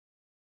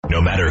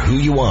No matter who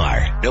you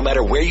are, no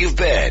matter where you've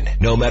been,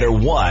 no matter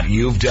what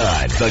you've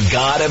done, the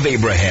God of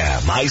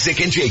Abraham,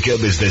 Isaac, and Jacob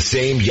is the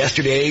same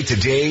yesterday,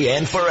 today,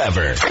 and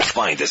forever.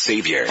 Find the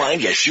Savior.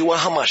 Find Yeshua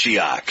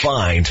HaMashiach.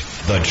 Find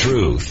the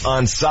truth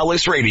on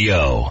Solace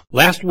Radio.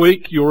 Last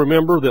week, you'll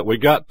remember that we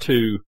got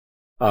to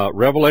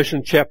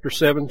Revelation chapter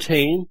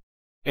 17,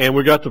 and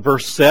we got to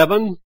verse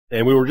 7,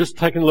 and we were just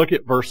taking a look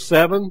at verse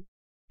 7.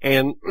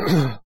 And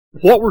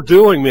what we're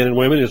doing, men and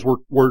women, is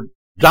we're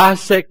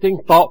dissecting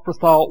thought for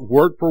thought,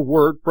 word for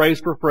word, phrase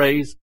for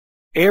phrase,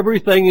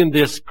 everything in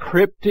this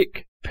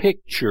cryptic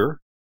picture,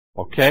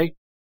 okay?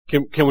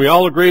 Can we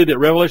all agree that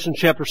Revelation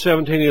chapter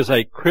 17 is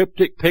a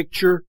cryptic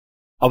picture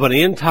of an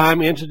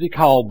end-time entity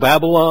called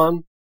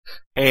Babylon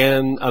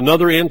and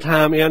another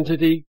end-time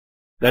entity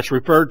that's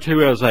referred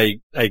to as a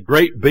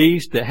great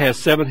beast that has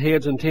 7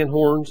 heads and 10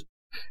 horns?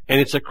 And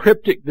it's a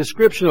cryptic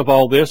description of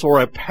all this, or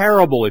a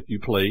parable, if you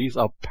please,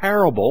 a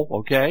parable,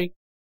 okay,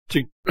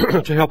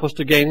 to help us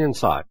to gain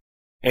insight.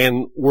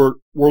 And we're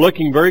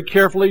looking very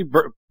carefully,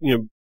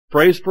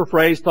 phrase for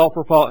phrase, thought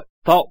for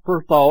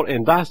thought,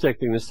 and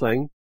dissecting this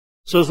thing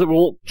so that we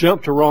won't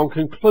jump to wrong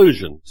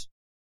conclusions.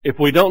 If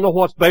we don't know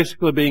what's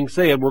basically being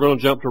said, we're going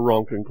to jump to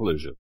wrong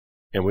conclusion.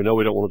 And we know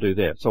we don't want to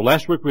do that. So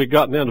last week we had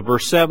gotten down to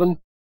verse 7.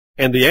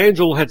 And the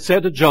angel had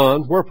said to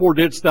John, "Wherefore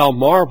didst thou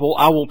marvel?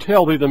 I will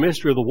tell thee the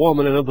mystery of the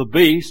woman and of the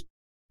beast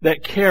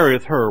that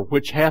carrieth her,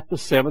 which hath the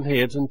 7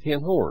 heads and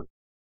 10 horns."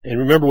 And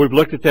remember, we've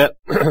looked at that,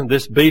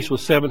 this beast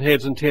with 7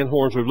 heads and 10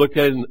 horns. We've looked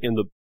at it in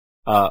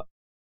the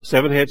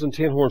 7 heads and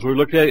 10 horns. We've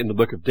looked at it in the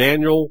book of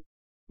Daniel.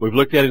 We've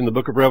looked at it in the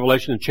book of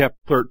Revelation in chapter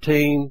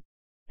 13.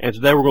 And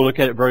today we're going to look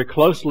at it very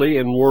closely,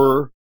 and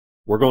we're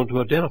going to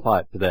identify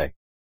it today.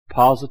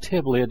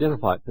 Positively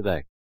identify it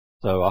today.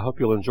 So I hope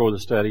you'll enjoy the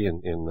study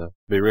and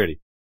be ready.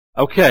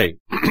 Okay.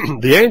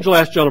 The angel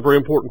asked John a very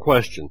important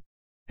question.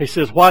 He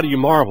says, "Why do you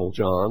marvel,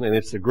 John?" And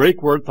it's the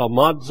Greek word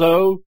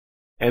thaumazo,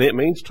 and it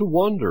means to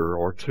wonder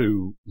or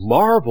to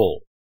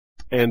marvel.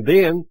 And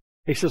then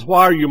he says,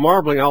 "Why are you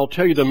marveling? I'll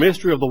tell you the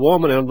mystery of the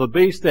woman and of the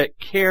beast that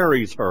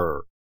carries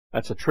her."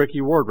 That's a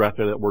tricky word right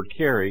there, that word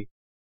carry.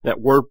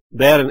 That word,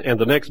 and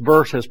the next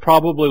verse has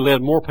probably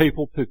led more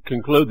people to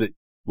conclude that,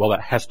 well,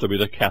 that has to be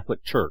the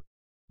Catholic Church.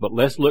 But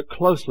let's look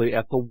closely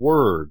at the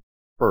word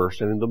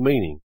first and in the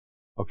meaning.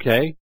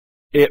 Okay?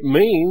 It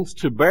means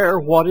to bear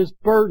what is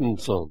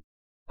burdensome.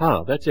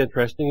 That's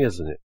interesting,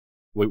 isn't it?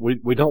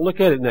 We don't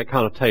look at it in that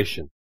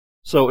connotation.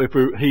 So if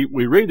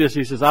we read this,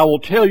 he says, "I will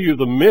tell you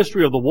the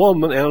mystery of the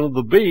woman and of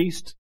the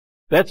beast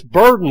that's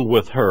burdened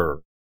with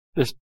her."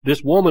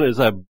 This woman is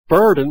a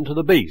burden to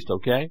the beast,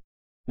 okay?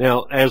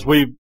 Now, as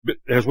we've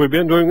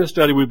been doing this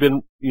study, we've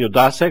been,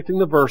 dissecting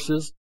the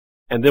verses,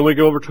 and then we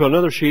go over to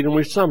another sheet and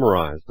we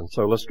summarize. And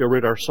so let's go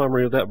read our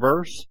summary of that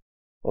verse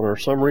on our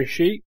summary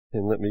sheet,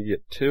 and let me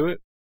get to it.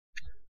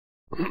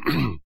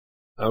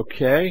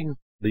 Okay,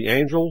 the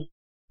angel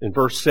in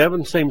verse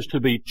 7 seems to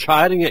be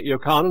chiding at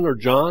Yochanan or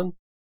John.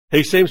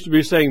 He seems to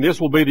be saying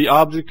this will be the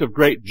object of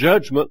great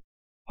judgment,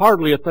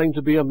 hardly a thing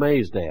to be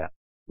amazed at.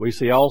 We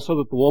see also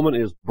that the woman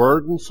is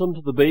burdensome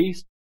to the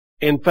beast.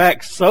 In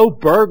fact, so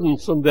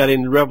burdensome that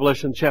in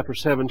Revelation chapter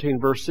 17,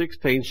 verse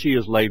 16, she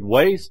is laid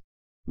waste,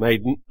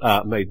 made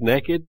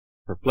naked,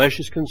 her flesh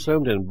is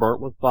consumed and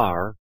burnt with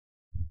fire.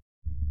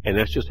 And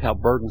that's just how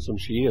burdensome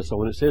she is. So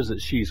when it says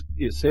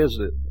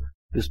that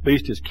this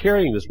beast is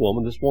carrying this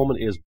woman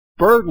is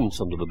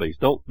burdensome to the beast.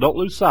 Don't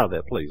lose sight of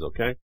that, please,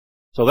 okay?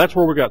 So that's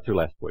where we got to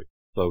last week.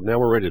 So now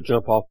we're ready to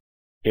jump off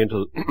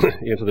into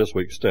this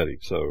week's study.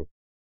 So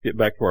get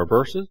back to our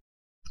verses.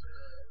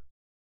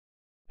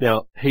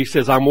 Now, he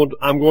says, I'm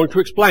going to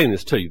explain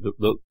this to you.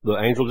 The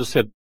angel just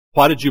said,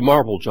 "Why did you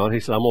marvel, John?" He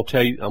said, I'm going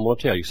to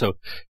tell you. So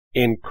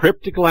in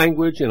cryptic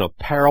language, in a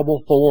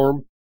parable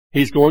form,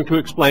 he's going to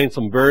explain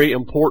some very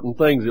important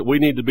things that we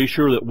need to be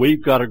sure that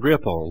we've got a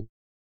grip on.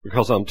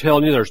 Because I'm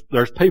telling you,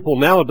 there's people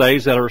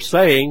nowadays that are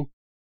saying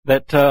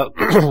that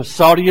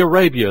Saudi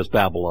Arabia is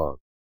Babylon.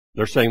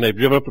 They're saying they've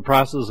driven up the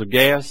prices of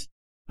gas,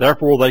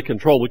 therefore they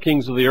control the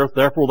kings of the earth,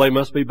 therefore they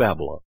must be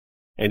Babylon.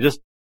 And just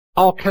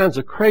all kinds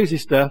of crazy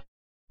stuff.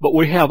 But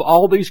we have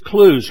all these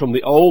clues from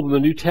the Old and the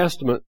New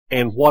Testament,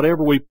 and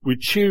whatever we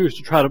choose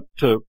to try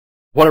to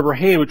whatever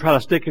hand we try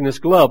to stick in this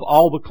glove,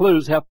 all the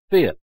clues have to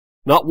fit.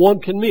 Not one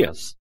can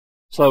miss.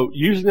 So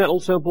using that little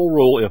simple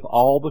rule, if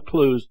all the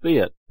clues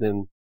fit,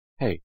 then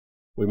hey,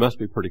 we must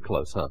be pretty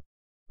close, huh?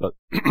 But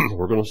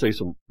we're going to see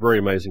some very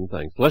amazing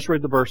things. Let's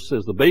read the verse. It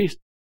says, "The beast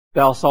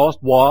thou sawest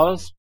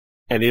was,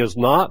 and is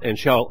not, and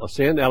shall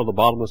ascend out of the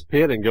bottomless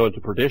pit and go into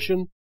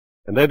perdition.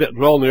 And they that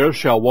dwell on the earth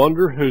shall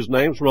wonder, whose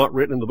names were not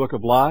written in the book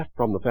of life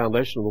from the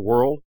foundation of the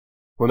world,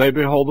 when they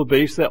behold the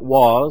beast that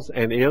was,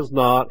 and is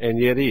not, and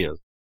yet is."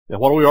 Now,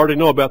 what do we already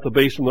know about the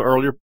beast from the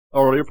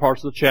earlier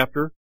parts of the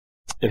chapter?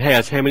 It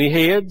has how many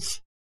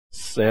heads?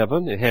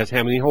 7. It has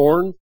how many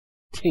horns?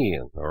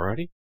 10.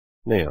 Alrighty.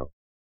 Now,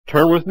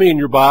 turn with me in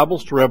your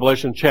Bibles to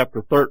Revelation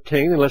chapter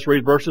 13, and let's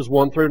read verses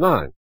 1 through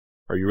 9.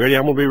 Are you ready?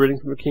 I'm going to be reading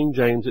from the King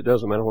James. It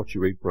doesn't matter what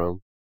you read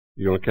from.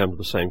 You're going to come to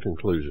the same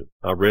conclusion.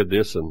 I've read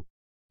this in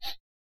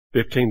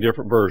 15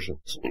 different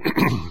versions.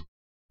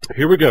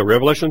 Here we go.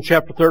 Revelation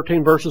chapter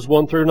 13, verses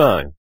 1 through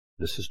 9.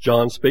 This is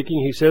John speaking.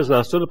 He says, "And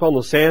I stood upon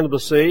the sand of the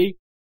sea,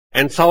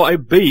 and saw a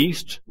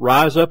beast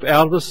rise up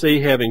out of the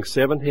sea, having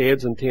 7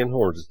 heads and 10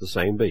 horns." It's the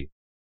same beast.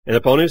 "And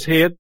upon his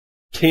head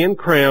 10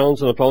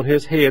 crowns, and upon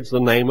his heads the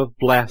name of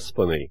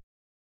blasphemy.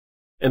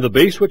 And the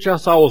beast which I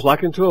saw was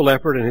like unto a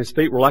leopard, and his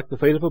feet were like the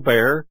feet of a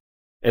bear,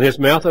 and his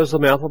mouth as the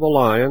mouth of a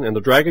lion. And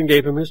the dragon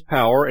gave him his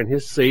power, and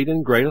his seat,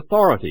 and great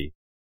authority.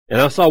 And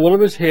I saw one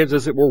of his heads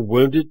as it were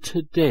wounded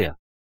to death.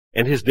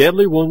 And his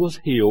deadly wound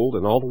was healed,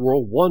 and all the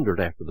world wondered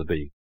after the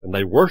beast. And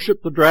they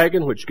worshipped the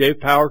dragon, which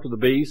gave power to the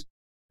beast.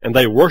 And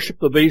they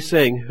worshipped the beast,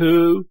 saying,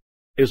 Who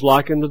is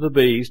like unto the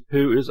beast?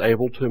 Who is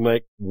able to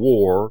make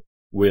war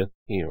with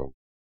him?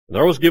 And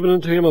there was given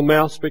unto him a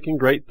mouth speaking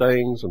great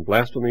things, and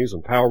blasphemies,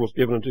 and power was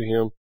given unto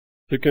him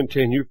to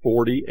continue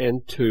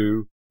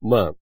 42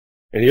 months.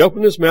 And he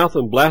opened his mouth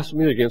in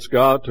blasphemy against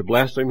God, to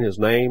blaspheme his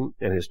name,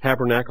 and his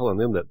tabernacle, and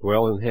them that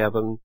dwell in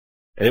heaven.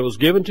 And it was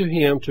given to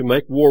him to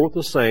make war with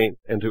the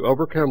saints, and to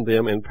overcome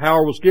them. And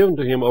power was given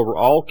to him over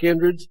all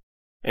kindreds,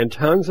 and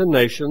tongues, and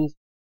nations.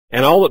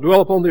 And all that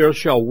dwell upon the earth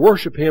shall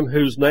worship him,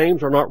 whose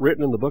names are not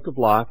written in the book of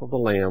life of the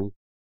Lamb,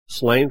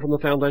 slain from the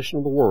foundation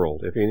of the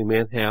world. If any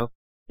man have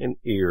an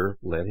ear,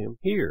 let him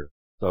hear."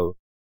 So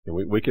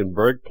we can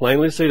very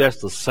plainly see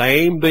that's the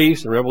same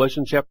beast in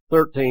Revelation chapter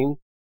 13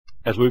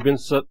 as we've been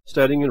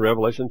studying in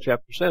Revelation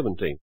chapter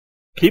 17.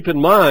 Keep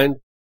in mind,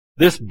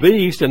 this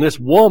beast and this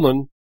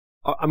woman,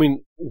 I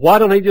mean, why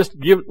don't he just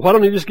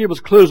give us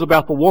clues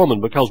about the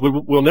woman? Because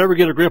we'll never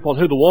get a grip on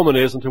who the woman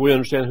is until we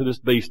understand who this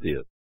beast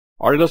is.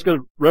 All right, let's go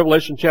to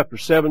Revelation chapter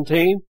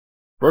 17,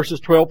 verses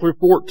 12 through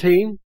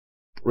 14.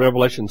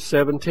 Revelation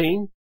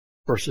 17,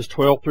 verses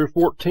 12 through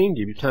 14.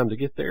 Give you time to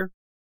get there.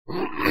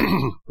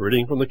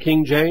 Reading from the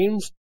King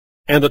James.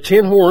 "And the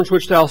 10 horns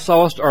which thou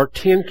sawest are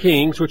 10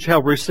 kings, which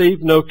have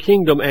received no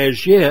kingdom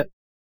as yet,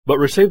 but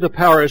receive the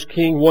power as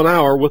king 1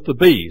 hour with the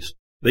beast.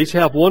 These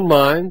have one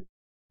mind,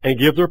 and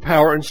give their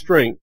power and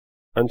strength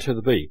unto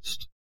the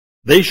beast.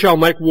 These shall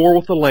make war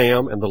with the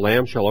Lamb, and the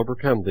Lamb shall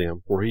overcome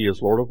them, for he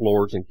is Lord of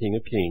lords and King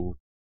of kings,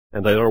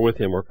 and they that are with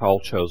him are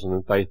called, chosen,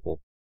 and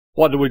faithful."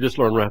 What did we just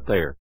learn right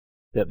there?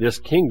 That this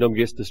kingdom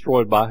gets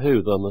destroyed by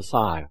who? The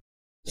Messiah.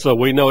 So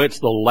we know it's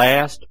the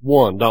last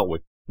one, don't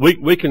we?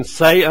 We can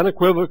say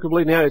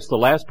unequivocally now it's the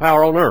last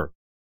power on earth,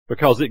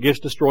 because it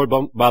gets destroyed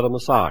by the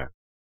Messiah.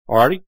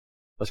 Alrighty?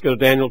 Let's go to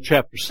Daniel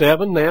chapter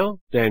 7 now.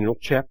 Daniel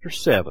chapter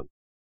 7.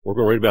 We're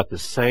going to read about the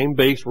same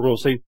beast. We're going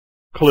to see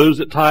clues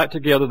that tie it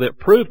together that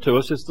prove to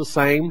us it's the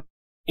same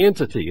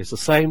entity. It's the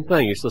same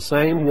thing. It's the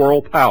same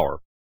world power.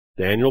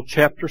 Daniel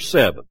chapter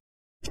 7.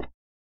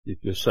 Give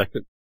you a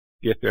second.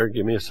 Get there.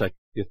 Give me a second.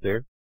 Get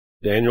there.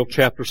 Daniel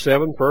chapter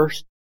 7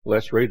 first.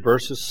 Let's read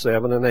verses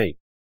 7 and 8.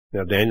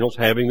 Now Daniel's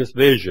having this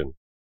vision.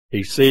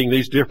 He's seeing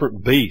these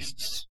different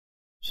beasts.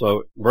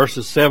 So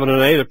verses 7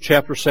 and 8 of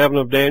chapter 7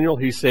 of Daniel,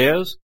 he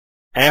says,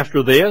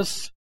 "After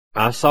this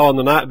I saw in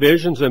the night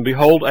visions, and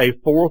behold, a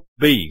 4th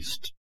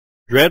beast,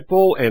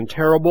 dreadful and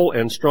terrible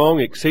and strong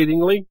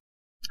exceedingly.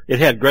 It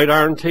had great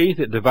iron teeth.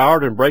 It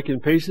devoured and brake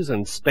in pieces,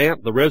 and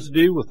stamped the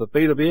residue with the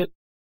feet of it.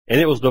 And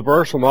it was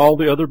diverse from all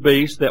the other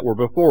beasts that were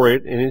before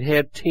it, and it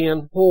had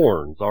 10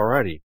 horns."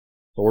 Alrighty.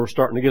 So we're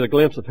starting to get a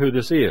glimpse of who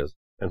this is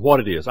and what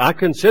it is. "I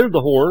considered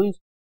the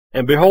horns,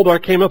 and behold, there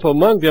came up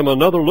among them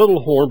another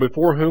little horn,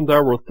 before whom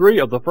there were 3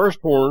 of the first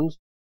horns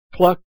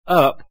plucked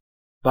up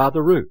by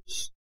the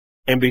roots.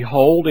 And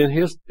behold,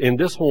 in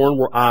this horn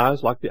were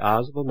eyes like the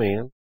eyes of a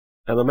man,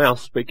 and a mouth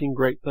speaking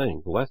great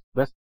things." Well,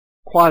 that's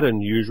quite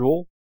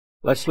unusual.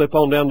 Let's slip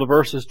on down to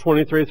verses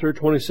 23 through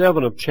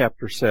 27 of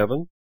chapter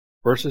 7.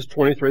 Verses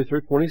 23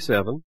 through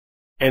 27.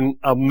 "And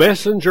a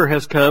messenger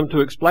has come to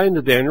explain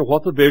to Daniel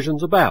what the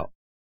vision's about."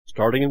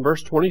 Starting in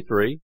verse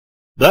 23.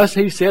 "Thus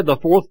he said, the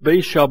 4th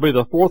beast shall be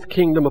the 4th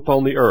kingdom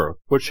upon the earth,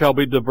 which shall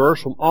be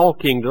diverse from all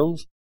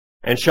kingdoms,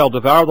 and shall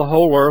devour the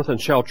whole earth,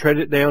 and shall tread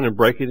it down, and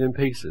break it in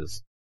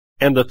pieces.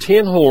 And the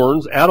 10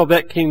 horns out of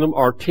that kingdom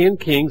are 10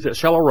 kings that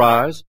shall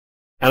arise,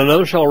 and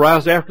another shall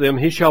arise after them.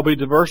 He shall be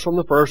diverse from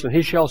the first, and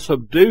he shall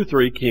subdue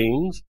 3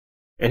 kings.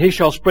 And he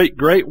shall speak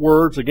great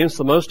words against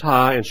the Most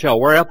High, and shall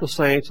wear out the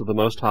saints of the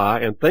Most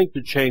High, and think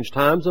to change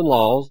times and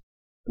laws.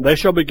 And they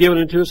shall be given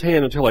into his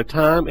hand until a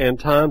time and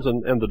times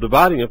and the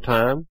dividing of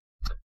time.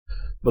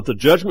 But the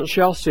judgment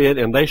shall sit,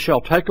 and they shall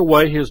take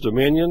away his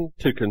dominion,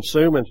 to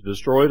consume and to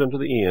destroy it unto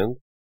the end.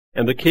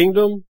 And the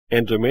kingdom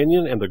and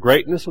dominion and the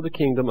greatness of the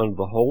kingdom under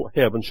the whole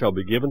heaven shall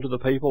be given to the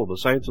people of the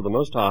saints of the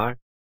Most High,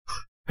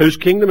 whose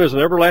kingdom is an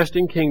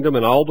everlasting kingdom,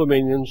 and all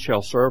dominions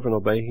shall serve and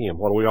obey him."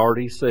 What do we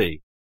already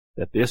see?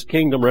 That this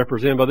kingdom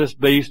represented by this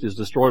beast is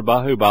destroyed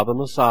by who? By the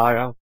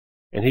Messiah.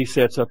 And he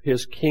sets up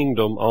his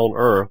kingdom on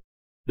earth.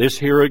 This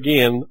here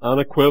again,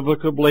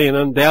 unequivocally and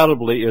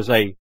undoubtedly, is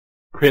a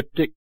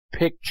cryptic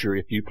picture,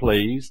 if you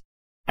please,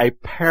 a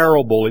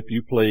parable, if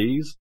you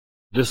please,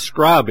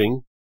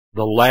 describing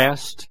the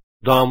last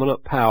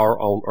dominant power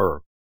on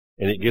earth.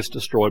 And it gets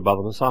destroyed by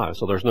the Messiah.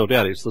 So there's no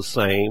doubt it's the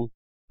same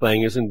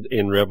thing as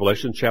in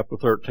Revelation chapter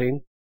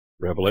 13,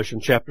 Revelation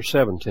chapter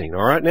 17.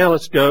 All right, now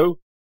let's go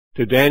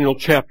to Daniel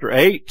chapter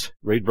 8.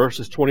 Read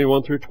verses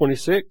 21 through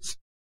 26.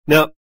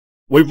 Now,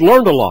 we've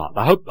learned a lot.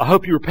 I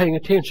hope you were paying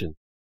attention.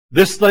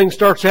 This thing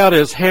starts out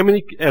as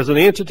an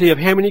entity of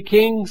how many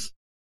kings?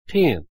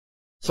 10.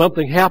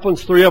 Something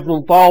happens, 3 of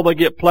them fall, they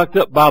get plucked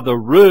up by the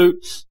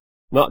roots,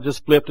 not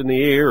just flipped in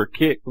the air or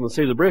kicked from the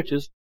seat of the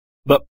britches,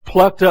 but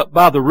plucked up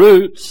by the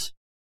roots,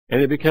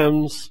 and it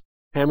becomes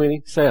how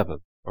many? 7.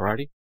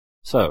 Alrighty?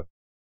 So,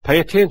 pay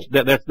attention.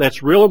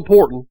 That's real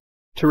important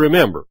to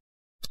remember.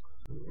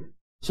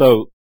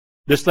 So,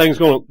 this thing's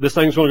going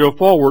to go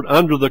forward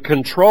under the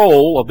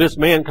control of this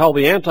man called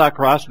the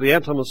Antichrist, or the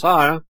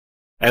Anti-Messiah,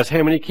 as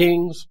how many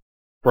kings?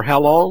 For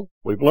how long?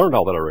 We've learned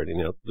all that already.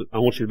 Now, I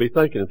want you to be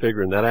thinking and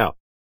figuring that out,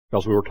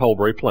 because we were told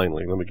very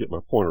plainly. Let me get my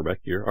pointer back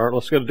here. All right,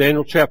 let's go to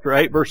Daniel chapter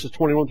 8, verses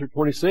 21 through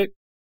 26.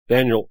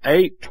 Daniel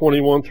 8,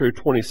 21 through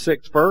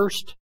 26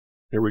 first.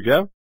 Here we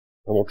go.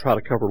 I'm going to try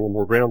to cover a little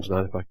more ground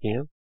tonight if I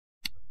can.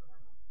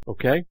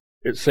 Okay.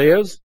 It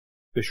says,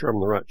 be sure I'm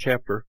in the right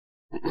chapter.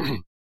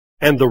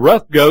 And the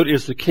rough goat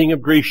is the king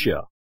of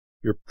Grecia.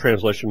 Your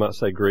translation might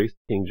say Greece.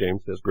 King James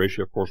says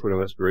Grecia. Of course, we know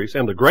that's Greece.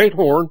 And the great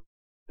horn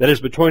that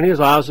is between his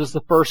eyes is the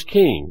first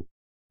king.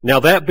 Now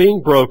that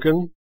being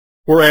broken,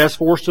 whereas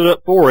 4 stood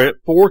up for it,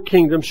 4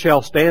 kingdoms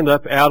shall stand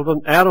up out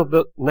of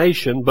the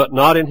nation, but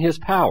not in his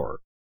power.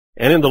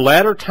 And in the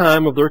latter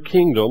time of their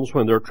kingdoms,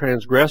 when their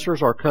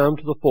transgressors are come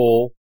to the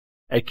full,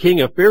 a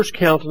king of fierce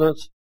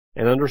countenance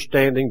and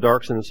understanding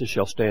dark sentences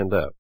shall stand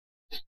up.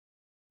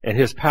 And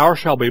his power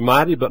shall be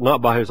mighty, but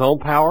not by his own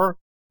power.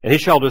 And he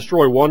shall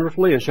destroy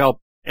wonderfully, and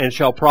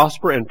shall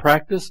prosper and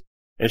practice,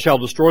 and shall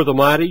destroy the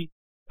mighty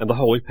and the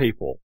holy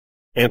people.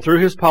 And through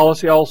his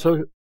policy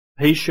also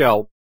he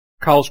shall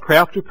cause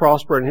craft to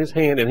prosper in his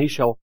hand, and he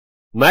shall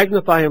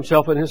magnify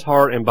himself in his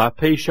heart, and by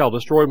peace shall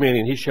destroy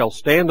many. And he shall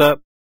stand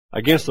up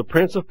against the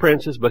prince of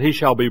princes, but he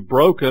shall be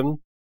broken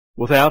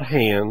without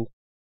hand.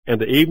 And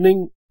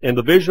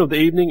the vision of the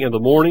evening and the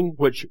morning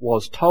which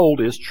was told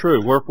is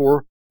true.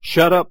 Wherefore,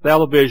 shut up thou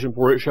the vision,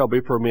 for it shall be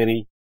for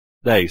many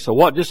days. So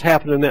what just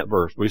happened in that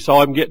verse? We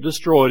saw him get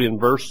destroyed in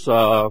verse,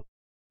 the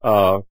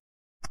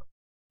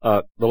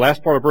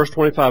last part of verse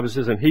 25. It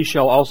says, and he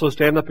shall also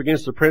stand up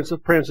against the prince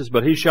of princes,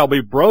 but he shall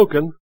be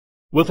broken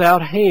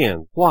without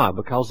hand. Why?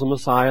 Because the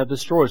Messiah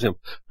destroys him.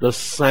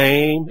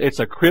 It's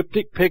a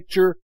cryptic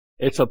picture.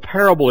 It's a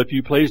parable, if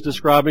you please,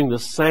 describing the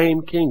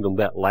same kingdom,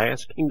 that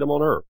last kingdom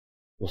on earth.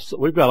 So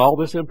we've got all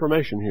this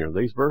information here.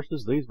 These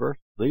verses, these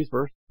verses, these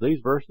verses, these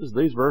verses,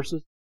 these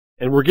verses.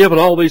 And we're given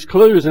all these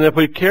clues, and if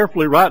we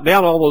carefully write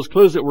down all those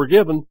clues that we're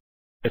given,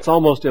 it's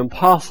almost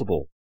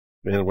impossible.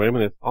 Men and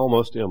women, it's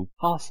almost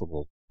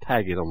impossible to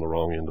tag it on the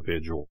wrong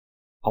individual.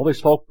 All these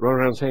folk run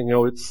around saying,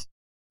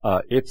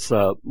 it's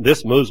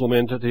this Muslim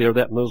entity or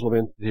that Muslim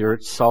entity, or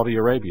it's Saudi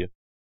Arabia.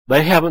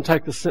 They haven't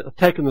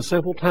taken the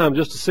simple time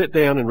just to sit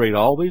down and read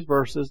all these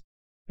verses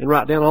and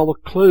write down all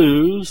the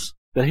clues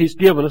that he's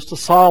given us to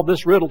solve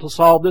this riddle, to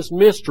solve this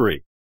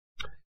mystery.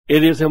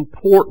 It is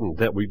important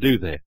that we do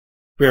that.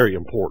 Very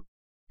important.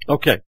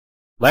 Okay,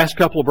 last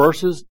couple of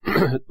verses.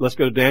 Let's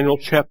go to Daniel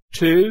chapter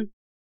 2.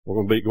 We're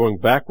going to be going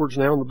backwards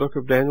now in the book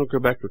of Daniel. Go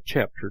back to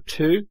chapter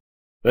 2.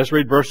 Let's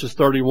read verses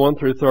 31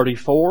 through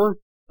 34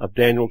 of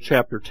Daniel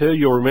chapter 2.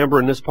 You'll remember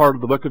in this part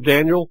of the book of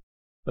Daniel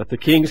that the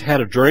kings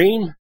had a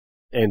dream,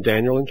 and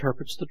Daniel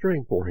interprets the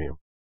dream for him.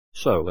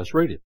 So, let's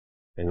read it.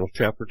 Daniel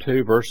chapter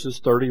 2,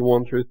 verses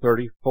 31 through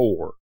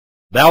 34.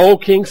 Thou, O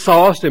king,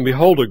 sawest, and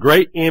behold, a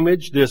great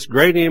image. This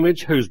great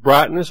image, whose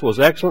brightness was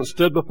excellent,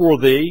 stood before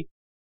thee,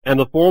 and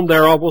the form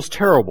thereof was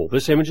terrible.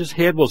 This image's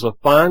head was of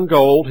fine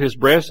gold, his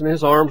breast and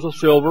his arms of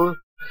silver,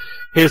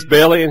 his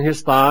belly and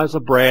his thighs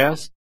of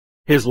brass,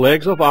 his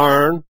legs of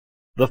iron,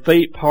 the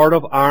feet part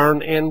of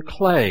iron and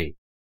clay.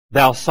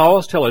 Thou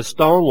sawest till a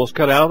stone was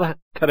cut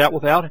out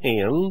without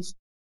hands,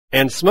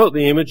 and smote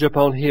the image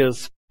upon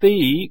his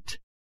feet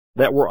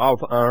that were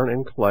of iron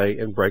and clay,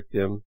 and brake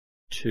them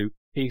to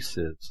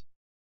pieces.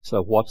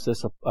 So what's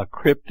this? A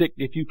cryptic,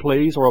 if you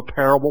please, or a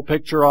parable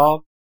picture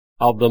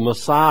of the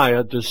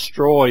Messiah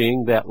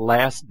destroying that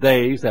last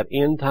days, that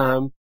end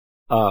time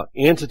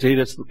entity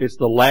it's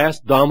the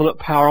last dominant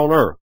power on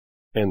earth.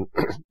 And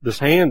this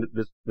hand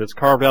that's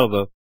carved out of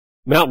the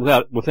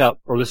mountain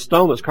or this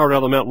stone that's carved out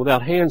of the mountain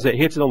without hands, that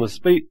hits it on its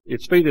feet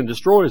and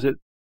destroys it,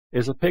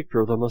 is a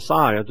picture of the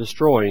Messiah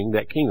destroying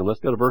that kingdom. Let's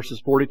go to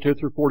verses 42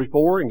 through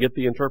 44 and get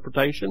the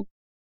interpretation.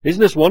 Isn't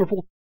this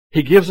wonderful?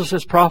 He gives us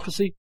his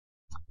prophecy,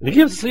 and he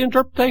gives us the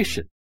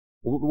interpretation.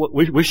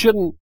 We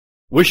shouldn't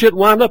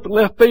wind up in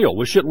left field.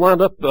 We shouldn't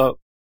wind up, over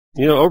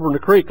in the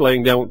creek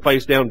laying down,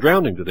 face down,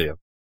 drowning to death.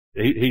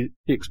 He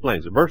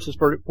explains it. Verses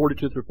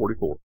 42 through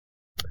 44.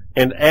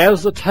 And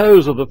as the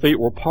toes of the feet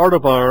were part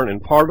of iron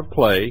and part of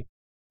clay,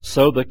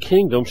 so the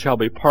kingdom shall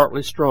be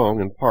partly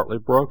strong and partly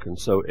broken.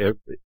 So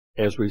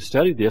as we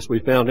studied this, we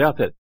found out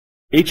that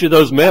each of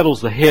those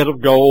metals, the head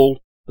of gold,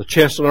 the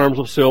chest and arms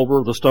of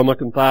silver, the stomach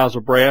and thighs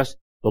of brass,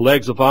 the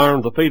legs of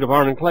iron, the feet of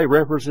iron and clay,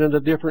 represent a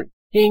different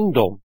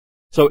kingdom.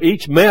 So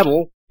each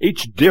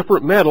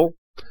different metal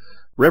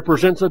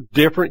represents a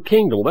different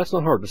kingdom. That's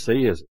not hard to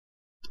see, is it?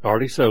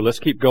 Alrighty, so let's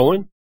keep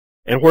going.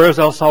 And whereas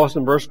thou sawest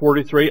in verse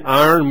 43,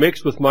 iron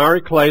mixed with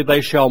miry clay,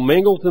 they shall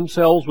mingle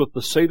themselves with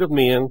the seed of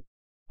men,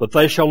 but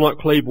they shall not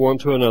cleave one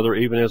to another,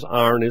 even as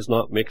iron is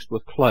not mixed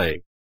with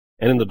clay.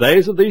 And in the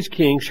days of these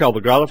kings shall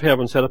the God of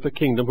heaven set up a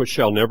kingdom which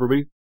shall never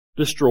be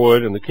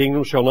destroyed, and the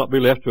kingdom shall not be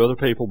left to other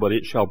people, but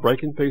it shall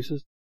break in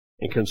pieces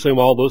and consume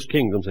all those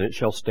kingdoms, and it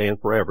shall stand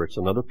forever. It's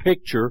another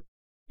picture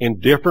in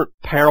different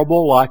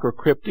parable-like or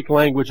cryptic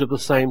language of the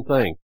same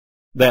thing.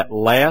 That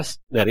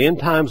end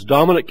times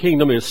dominant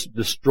kingdom is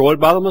destroyed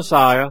by the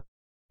Messiah,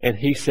 and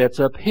he sets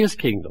up his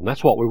kingdom.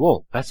 That's what we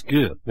want. That's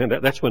good. Man,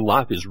 that's when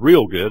life is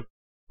real good,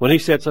 when he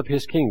sets up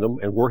his kingdom,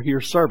 and we're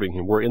here serving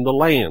him. We're in the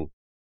land,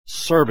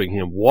 serving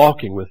him,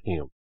 walking with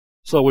him.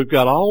 So we've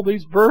got all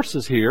these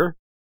verses here,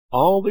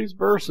 all these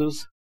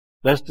verses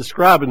that's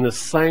describing the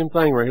same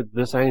thing right here that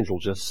this angel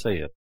just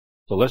said.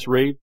 So let's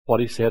read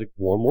what he said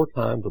one more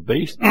time. The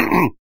beast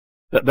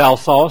that thou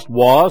sawest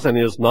was and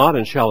is not,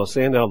 and shall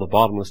ascend out of the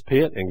bottomless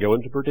pit and go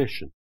into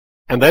perdition.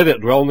 And they that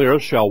dwell on the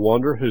earth shall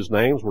wonder, whose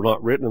names were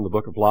not written in the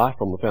book of life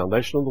from the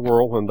foundation of the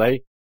world, when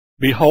they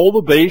behold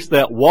the beast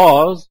that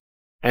was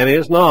and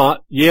is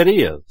not, yet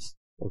is.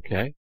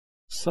 Okay?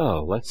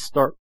 So let's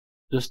start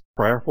just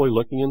prayerfully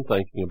looking and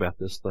thinking about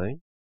this thing.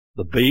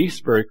 The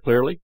beast, very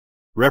clearly,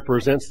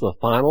 represents the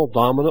final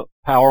dominant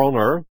power on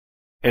earth.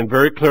 And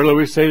very clearly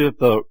we see that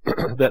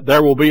that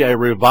there will be a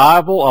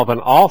revival of an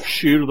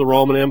offshoot of the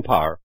Roman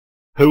Empire.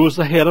 Who was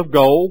the head of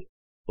gold?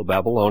 The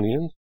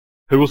Babylonians.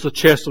 Who was the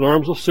chest and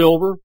arms of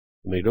silver?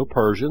 The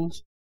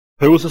Medo-Persians.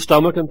 Who was the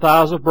stomach and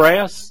thighs of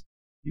brass?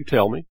 You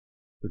tell me.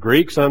 The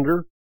Greeks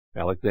under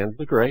Alexander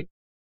the Great.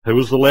 Who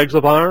was the legs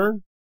of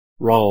iron?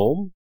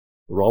 Rome.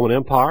 The Roman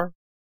Empire.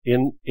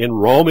 In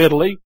Rome,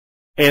 Italy.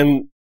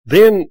 And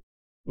then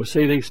we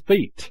see these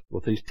feet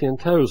with these 10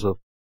 toes of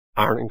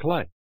iron and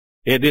clay.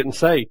 It didn't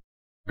say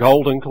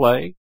gold and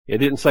clay. It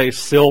didn't say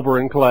silver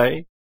and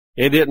clay.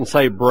 It didn't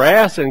say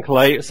brass and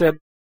clay. It said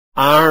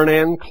iron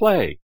and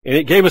clay. And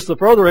it gave us the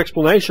further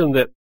explanation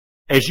that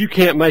as you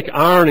can't make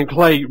iron and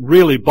clay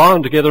really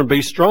bond together and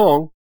be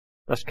strong,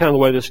 that's kind of the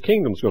way this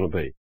kingdom's going to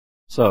be.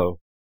 So,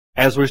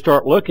 as we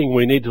start looking,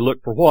 we need to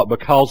look for what?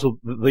 Because of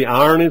the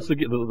iron is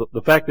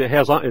the fact that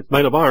it's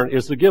made of iron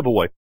is the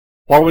giveaway.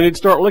 What do we need to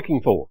start looking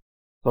for?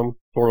 Some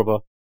sort of a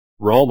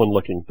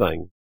Roman-looking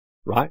thing,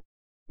 right?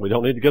 We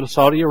don't need to go to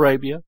Saudi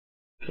Arabia.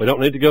 We don't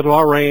need to go to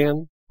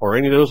Iran or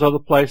any of those other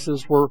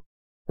places where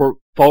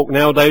folk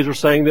nowadays are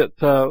saying that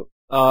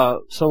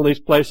some of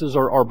these places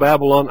are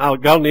Babylon. I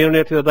got on the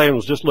internet the other day and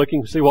was just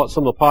looking to see what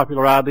some of the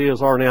popular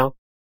ideas are now.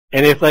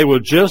 And if they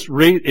would just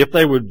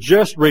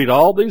read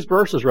all these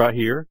verses right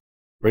here,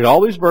 read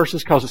all these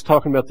verses because it's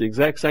talking about the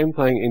exact same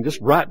thing, and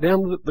just write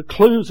down the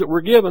clues that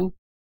we're given,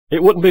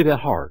 it wouldn't be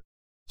that hard.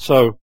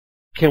 So,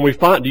 do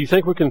you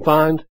think we can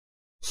find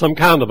some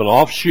kind of an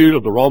offshoot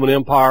of the Roman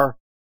Empire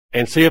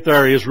and see if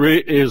there is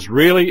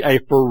really a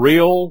for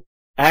real,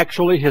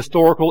 actually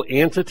historical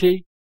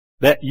entity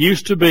that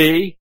used to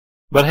be,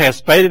 but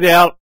has faded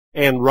out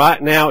and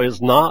right now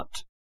is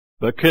not,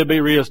 but could be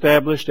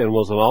reestablished and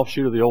was an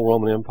offshoot of the old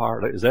Roman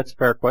Empire? Is that a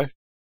fair question?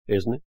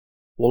 Isn't it?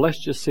 Well,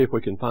 let's just see if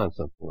we can find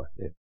something like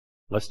that.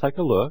 Let's take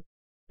a look.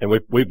 And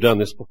we've done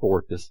this before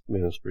at this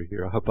ministry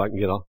here. I hope I can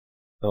get off.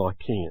 No, I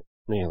can't.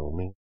 Man, oh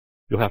man.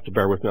 You'll have to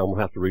bear with me. I'm going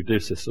to have to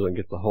reduce this so I can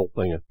get the whole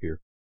thing up here.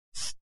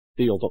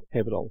 Still don't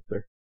have it all up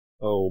there.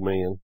 Oh,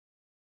 man.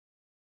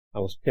 I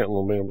was counting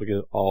on being able to get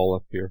it all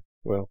up here.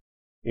 Well,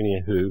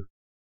 anywho.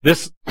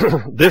 This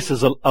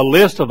is a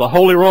list of the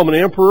Holy Roman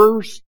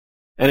Emperors,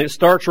 and it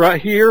starts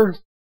right here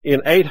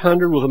in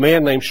 800 with a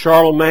man named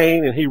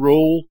Charlemagne, and he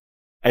ruled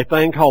a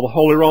thing called the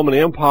Holy Roman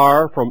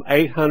Empire from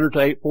 800 to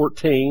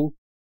 814,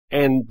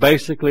 and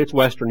basically it's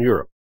Western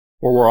Europe,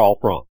 where we're all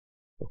from.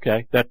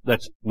 Okay?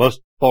 That's most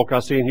folk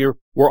I see in here,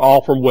 we're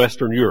all from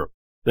Western Europe.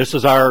 This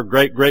is our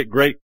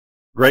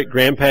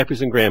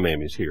great-great-great-great-grandpappies and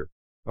grandmammies here.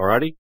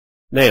 Alrighty?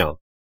 Now,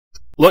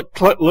 look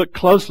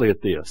closely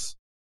at this.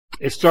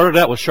 It started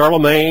out with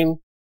Charlemagne,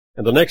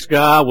 and the next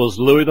guy was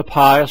Louis the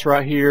Pious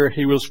right here.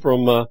 He was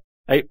from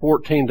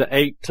 814 to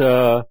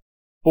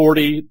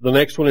 840. The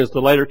next one is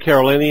the later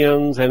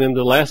Carolinians, and then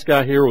the last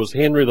guy here was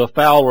Henry the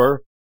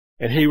Fowler,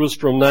 and he was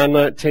from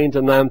 919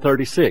 to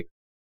 936.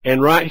 And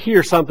right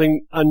here,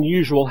 something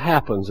unusual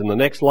happens in the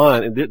next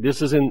line. And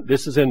this is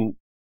in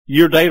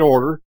year-date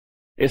order.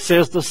 It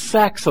says the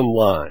Saxon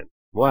line.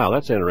 Wow,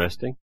 that's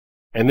interesting.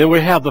 And then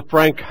we have the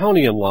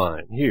Franconian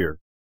line here,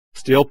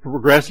 still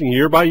progressing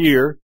year by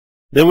year.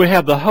 Then we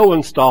have the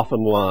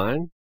Hohenstaufen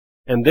line.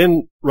 And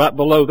then right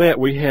below that,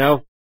 we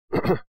have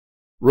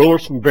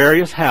rulers from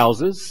various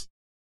houses.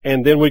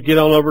 And then we get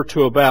on over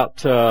to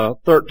about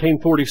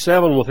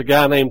 1347 with a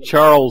guy named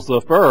Charles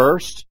the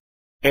First.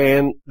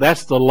 And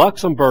that's the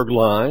Luxembourg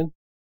line.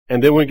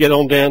 And then we get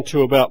on down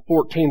to about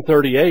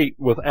 1438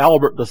 with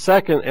Albert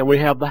II, and we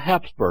have the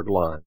Habsburg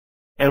line.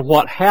 And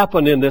what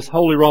happened in this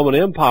Holy Roman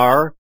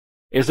Empire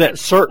is that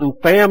certain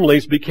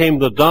families became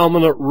the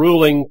dominant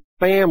ruling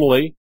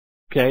family.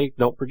 Okay,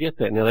 don't forget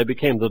that. Now they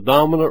became the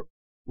dominant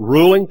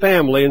ruling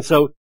family, and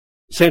so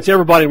since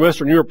everybody in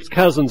Western Europe was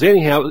cousins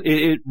anyhow,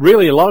 it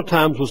really a lot of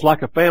times was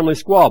like a family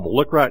squabble.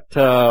 Look right,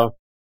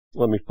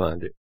 let me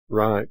find it.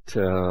 Right,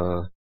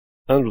 under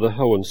the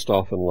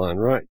Hohenstaufen line,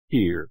 right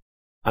here.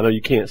 I know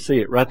you can't see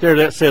it. Right there,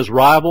 that says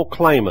rival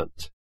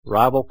claimant.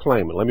 Rival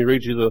claimant. Let me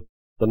read you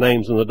the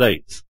names and the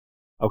dates.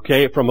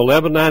 Okay, from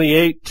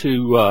 1198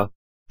 to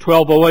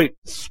 1208,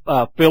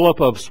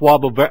 Philip of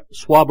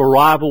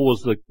Swabarival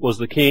was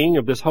the king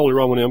of this Holy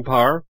Roman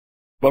Empire.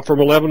 But from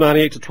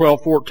 1198 to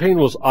 1214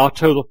 was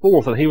Otto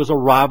IV, and he was a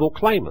rival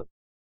claimant.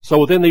 So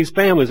within these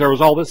families, there was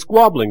all this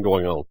squabbling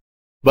going on.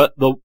 But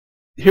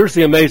here's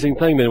the amazing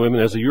thing, men and women,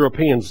 as the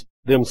Europeans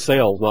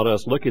themselves, not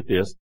us, look at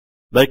this,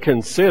 they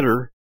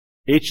consider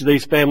each of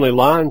these family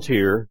lines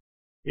here,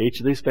 each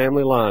of these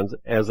family lines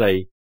as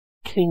a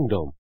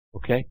kingdom,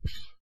 okay?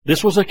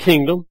 This was a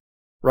kingdom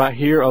right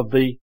here of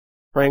the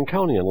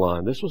Franconian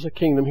line. This was a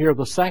kingdom here of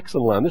the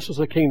Saxon line. This was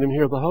a kingdom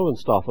here of the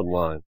Hohenstaufen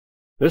line.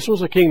 This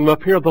was a kingdom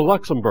up here of the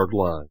Luxembourg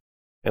line.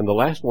 And the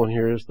last one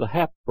here is the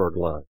Habsburg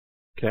line,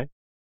 okay?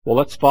 Well,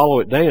 let's follow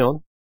it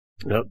down.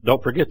 Now,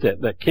 don't forget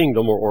that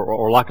kingdom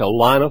or like a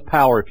line of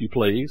power, if you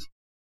please.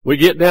 We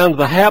get down to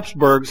the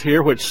Habsburgs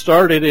here, which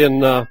started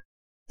in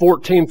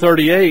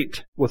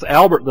 1438 with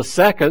Albert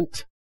II,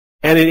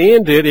 and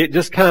it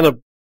just kind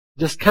of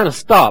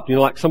stopped. You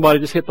know, like somebody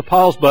just hit the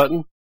pause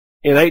button.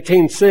 In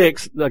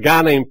 1806, a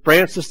guy named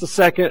Francis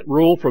II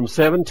ruled from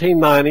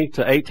 1790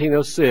 to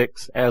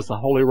 1806 as the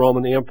Holy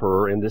Roman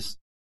Emperor in this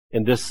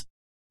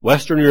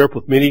Western Europe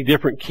with many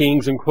different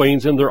kings and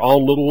queens in their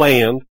own little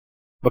land,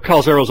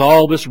 because there was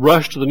all this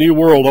rush to the New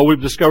World. Oh, we've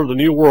discovered the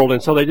New World,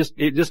 and so it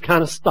just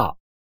kind of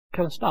stopped.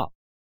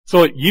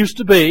 So it used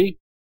to be,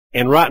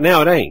 and right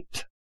now it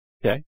ain't.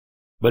 Okay?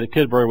 But it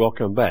could very well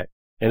come back.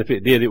 And if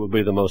it did, it would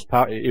be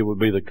it would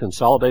be the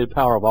consolidated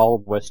power of all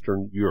of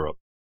Western Europe.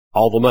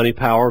 All the money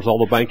powers, all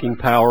the banking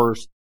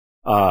powers,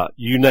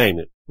 you name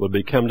it, would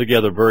be come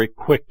together very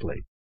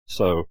quickly.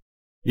 So,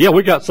 yeah,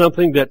 we got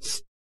something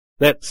it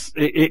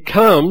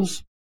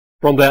comes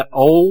from that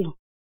old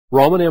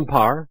Roman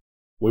Empire.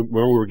 We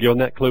were given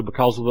that clue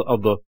because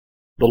of the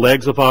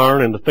legs of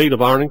iron and the feet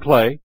of iron and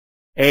clay.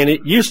 And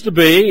it used to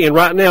be, and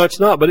right now it's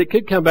not, but it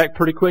could come back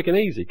pretty quick and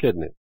easy,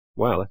 couldn't it?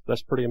 Wow,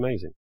 that's pretty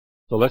amazing.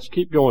 So let's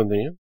keep going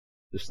then.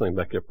 This thing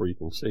back up where you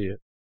can see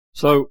it.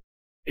 So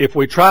if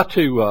we try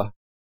to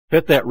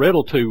fit that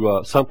riddle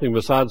to something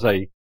besides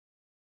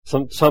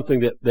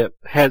something that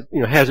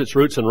has its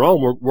roots in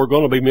Rome, we're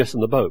going to be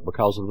missing the boat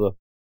because of the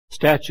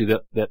statue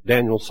that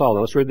Daniel saw.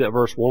 Now let's read that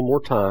verse one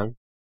more time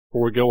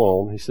before we go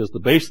on. He says, "The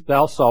beast that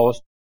thou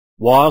sawest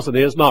was and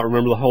is not."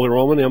 Remember, the Holy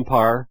Roman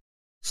Empire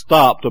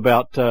stopped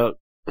about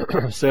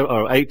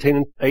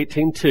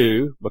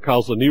 1802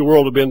 because the New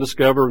World had been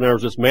discovered, and there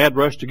was this mad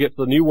rush to get to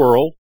the New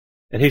World.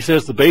 And he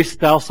says, "The beast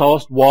that thou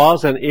sawest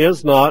was and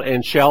is not,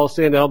 and shall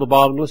ascend out of the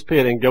bottomless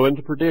pit and go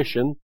into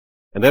perdition.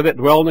 And they that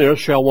dwell in the earth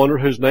shall wonder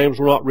whose names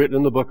were not written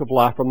in the book of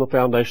life from the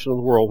foundation of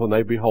the world when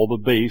they behold the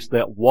beast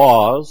that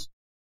was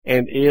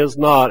and is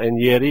not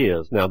and yet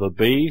is." Now the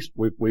beast,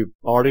 we've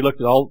already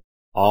looked at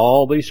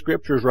all these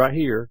scriptures right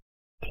here,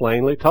 very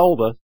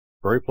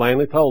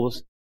plainly told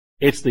us,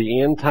 it's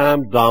the end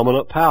time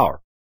dominant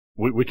power.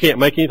 We can't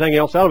make anything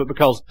else out of it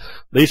because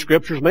these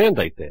scriptures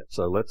mandate that.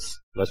 So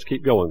let's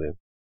keep going then.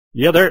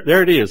 Yeah,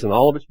 there it is in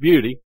all of its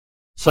beauty.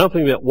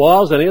 Something that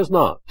was and is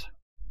not.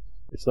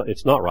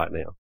 It's not right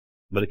now,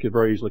 but it could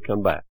very easily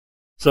come back.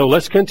 So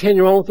let's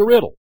continue on with the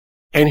riddle.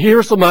 "And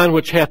here's the mind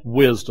which hath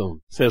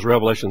wisdom," says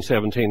Revelation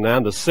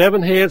 17:9. "The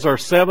 7 heads are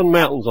 7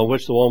 mountains on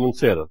which the woman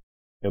sitteth."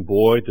 And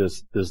boy,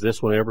 does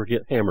this one ever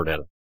get hammered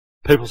at it.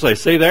 People say,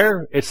 see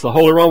there, it's the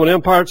Holy Roman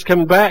Empire that's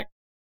coming back.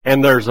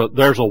 And there's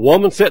a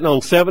woman sitting on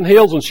 7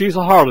 hills, and she's a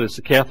harlot. It's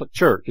the Catholic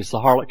Church. It's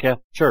the harlot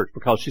Catholic Church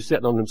because she's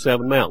sitting on them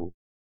 7 mountains.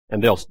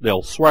 And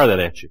they'll swear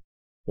that at you.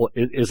 Well,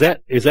 is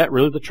that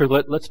really the truth?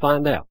 Let's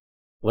find out.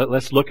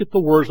 Let's look at the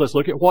words. Let's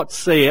look at what's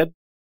said.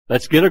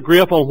 Let's get a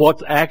grip on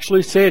what's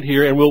actually said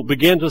here, and we'll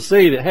begin to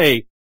see that,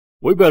 hey,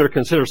 we better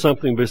consider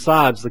something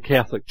besides the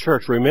Catholic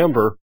Church.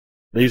 Remember,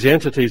 these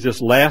entities,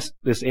 this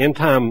end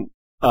time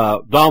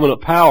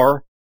dominant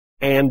power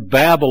and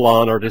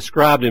Babylon are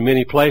described in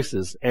many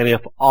places. And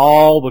if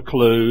all the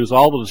clues,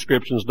 all the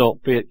descriptions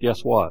don't fit,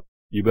 guess what?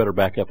 You better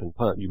back up and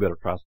punt. You better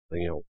try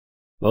something else.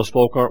 Most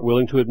folk aren't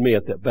willing to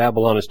admit that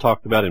Babylon is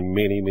talked about in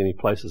many, many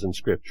places in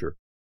Scripture.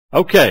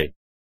 Okay,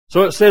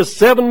 so it says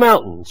 7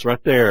 mountains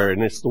right there,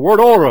 and it's the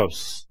word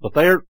oros.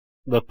 The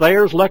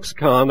Thayer's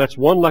lexicon, that's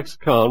one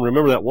lexicon.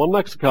 Remember that one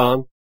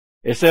lexicon,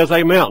 it says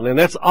a mountain, and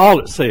that's all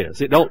it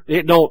says. It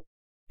don't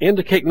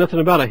indicate nothing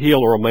about a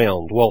hill or a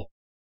mound. Well,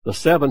 the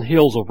 7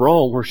 hills of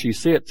Rome where she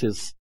sits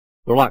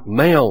they're like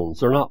mounds.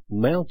 They're not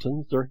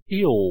mountains, they're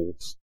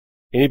hills.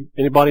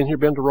 Anybody in here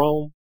been to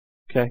Rome?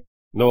 Okay.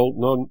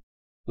 No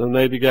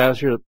Navy guys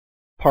here that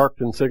parked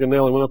in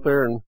Sigonella and went up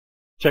there and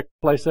checked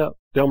the place out?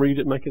 Delmer, you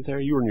didn't make it there?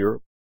 You were in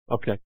Europe.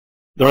 Okay.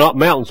 They're not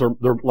mountains,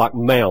 they're like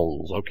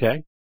mounds,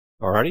 okay?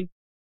 Alrighty?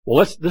 Well,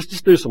 let's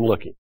just do some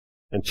looking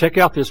and check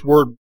out this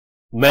word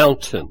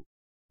mountain.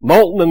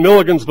 Moulton and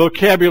Milligan's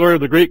vocabulary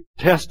of the Greek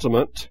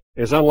Testament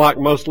is unlike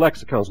most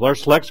lexicons.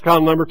 There's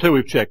lexicon number 2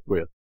 we've checked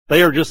with.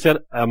 They are just said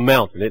a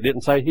mountain. It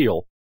didn't say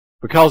hill.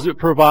 Because it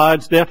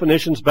provides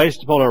definitions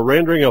based upon a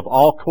rendering of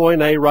all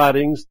Koine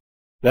writings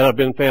that have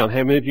been found.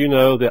 How many of you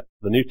know that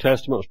the New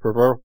Testament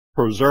was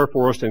preserved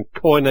for us in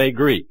Koine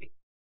Greek,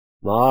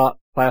 not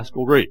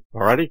classical Greek?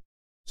 Alrighty?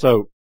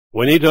 So,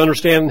 we need to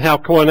understand how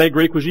Koine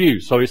Greek was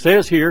used. So he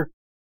says here,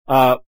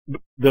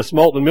 this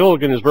Moulton and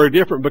Milligan is very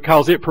different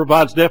because it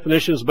provides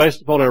definitions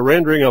based upon a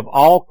rendering of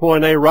all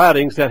Koine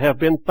writings that have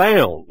been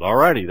found.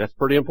 Alrighty, that's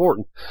pretty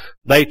important.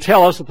 They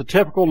tell us that the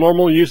typical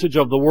normal usage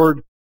of the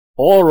word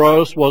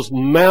oros was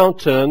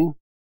mountain,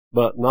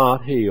 but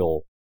not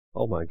hill.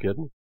 Oh my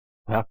goodness.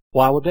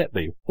 Why would that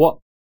be? What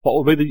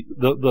would be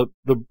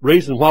the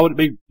reason? Why would it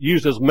be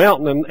used as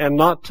mountain and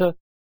not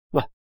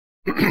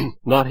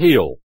not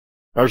hill?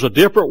 There's a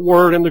different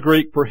word in the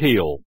Greek for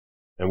hill.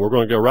 And we're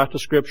going to go right to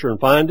Scripture and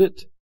find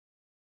it.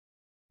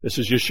 This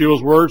is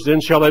Yeshua's words.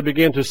 Then shall they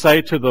begin to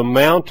say to the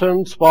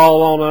mountains,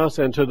 fall on us,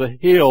 and to the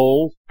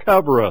hills,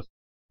 cover us.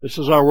 This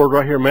is our word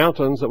right here,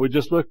 mountains, that we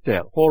just looked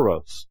at,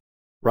 horos.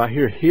 Right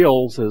here,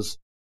 hills is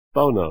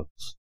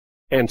phonos.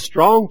 And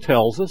Strong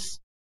tells us,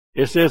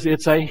 it says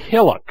it's a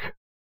hillock,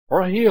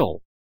 or a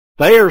hill.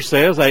 Thayer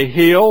says a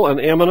hill, an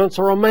eminence,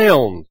 or a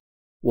mound.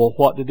 Well,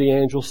 what did the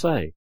angel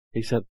say?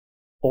 He said,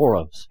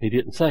 oros. He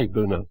didn't say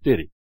bunos, did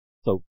he?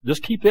 So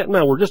just keep that in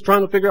mind. We're just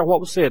trying to figure out what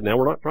was said now.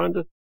 We're not trying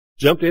to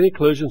jump to any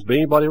conclusions, beat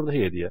anybody over the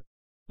head yet.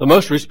 The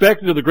most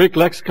respected of the Greek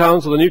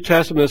lexicons of the New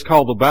Testament is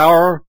called the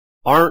Bauer,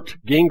 Arndt,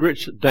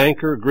 Gingrich,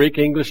 Danker, Greek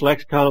English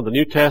Lexicon of the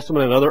New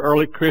Testament and other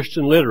early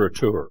Christian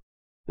literature.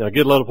 Now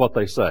get a load of what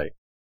they say.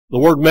 The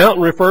word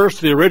mountain refers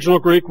to the original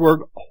Greek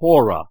word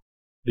hora.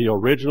 The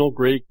original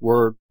Greek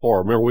word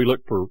hora. Remember we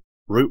looked for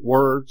root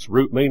words,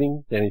 root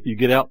meanings, and if you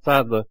get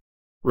outside the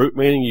root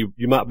meaning,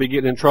 you might be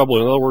getting in trouble.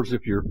 In other words,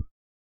 if you're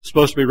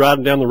supposed to be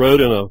riding down the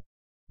road in a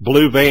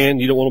blue van,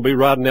 you don't want to be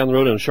riding down the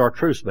road in a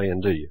chartreuse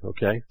van, do you?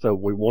 Okay? So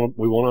we want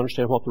to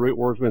understand what the root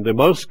words mean. The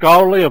most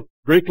scholarly of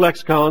Greek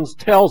lexicons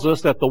tells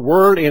us that the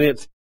word in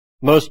its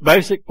most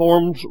basic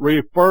forms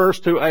refers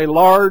to a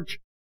large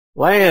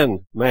land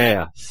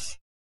mass.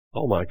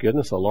 Oh my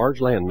goodness, a large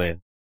land mass.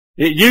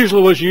 It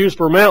usually was used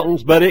for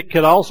mountains, but it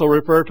could also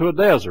refer to a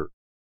desert.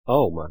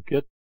 Oh my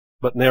goodness,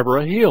 but never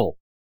a hill.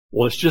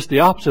 Well, it's just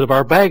the opposite of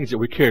our baggage that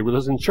we carried with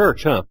us in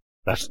church, huh?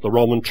 That's the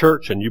Roman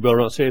church, and you better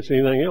not say it's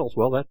anything else.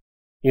 Well,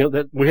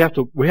 that we have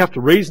to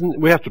reason,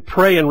 we have to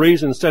pray and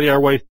reason and study our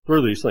way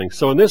through these things.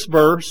 So in this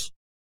verse,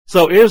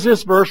 is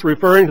this verse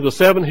referring to the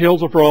 7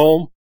 hills of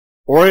Rome,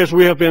 or as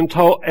we have been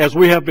told,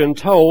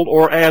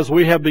 or as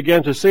we have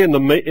begun to see in the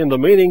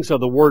meanings of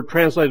the word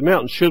translated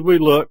mountain? Should we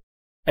look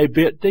a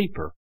bit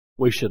deeper?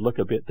 We should look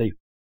a bit deeper.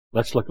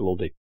 Let's look a little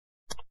deeper.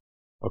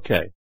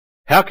 Okay.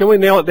 How can we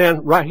nail it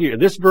down right here in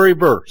this very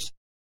verse?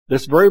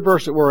 This very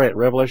verse that we're at,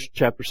 Revelation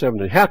chapter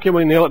 17. How can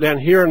we nail it down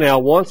here and now,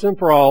 once and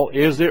for all?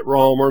 Is it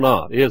Rome or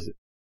not? Is it?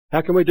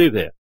 How can we do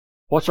that?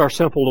 What's our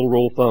simple little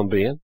rule of thumb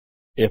being?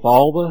 If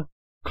all the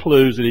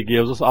clues that he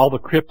gives us, all the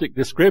cryptic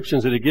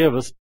descriptions that he gives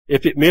us,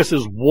 if it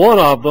misses one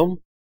of them,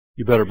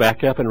 you better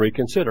back up and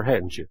reconsider,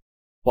 hadn't you?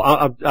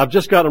 Well, I've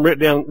just got them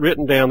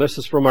written down. This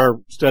is from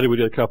our study we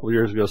did a couple of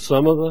years ago.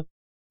 Some of the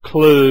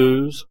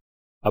clues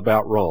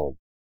about Rome.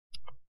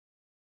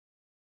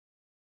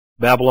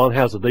 Babylon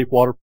has a deep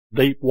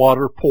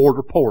water port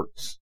or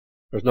ports.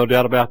 There's no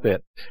doubt about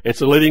that.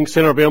 It's a leading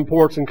center of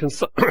imports and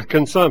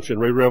consumption.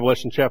 Read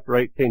Revelation chapter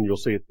 18. You'll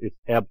see it's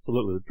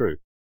absolutely the truth.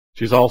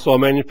 She's also a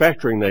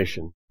manufacturing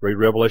nation. Read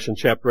Revelation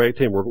chapter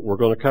 18. We're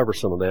going to cover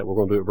some of that. We're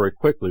going to do it very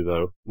quickly,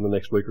 though, in the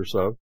next week or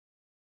so.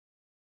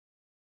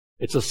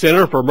 It's a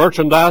center for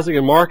merchandising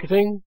and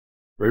marketing.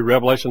 Read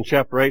Revelation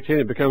chapter 18.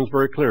 It becomes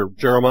very clear.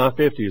 Jeremiah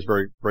 50 is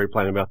very, very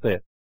plain about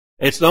that.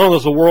 It's known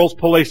as the world's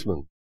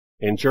policeman.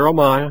 In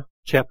Jeremiah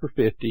chapter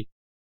 50,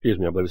 I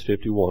believe it's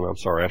 51. I'm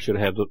sorry, I should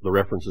have had the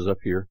references up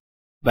here.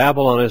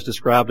 Babylon is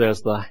described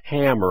as the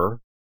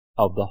hammer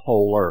of the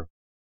whole earth.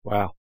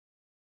 Wow.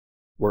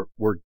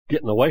 We're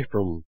getting away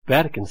from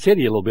Vatican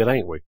City a little bit,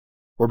 ain't we?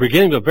 We're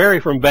beginning to vary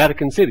from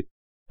Vatican City.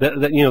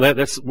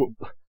 That's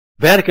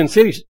Vatican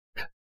City.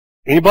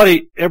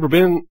 Anybody ever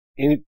been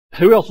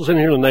who else was in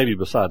here in the Navy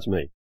besides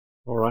me?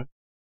 All right.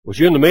 Was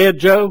you in the Med,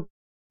 Joe?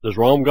 Does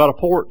Rome got a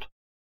port?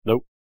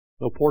 Nope.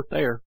 No port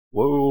there.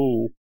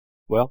 Whoa.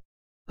 Well,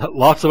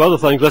 lots of other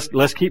things.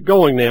 Let's keep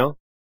going now.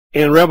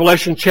 In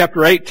Revelation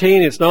chapter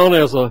 18, it's known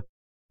as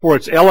for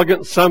its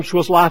elegant,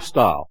 sumptuous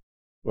lifestyle.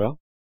 Well,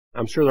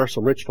 I'm sure there's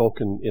some rich folk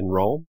in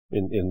Rome,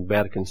 in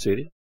Vatican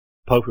City.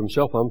 Pope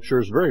himself, I'm sure,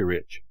 is very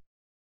rich.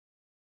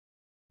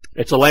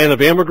 It's a land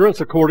of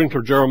immigrants, according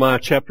to Jeremiah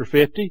chapter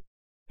 50.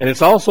 And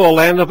it's also a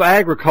land of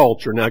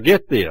agriculture. Now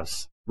get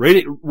this. Read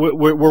it.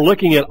 We're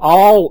looking at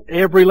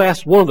every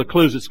last one of the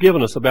clues it's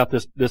given us about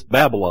this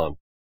Babylon.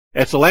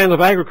 It's a land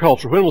of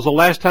agriculture. When was the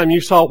last time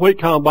you saw wheat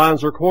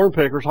combines or corn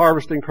pickers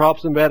harvesting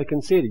crops in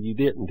Vatican City? You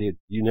didn't, did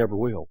you? You never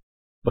will.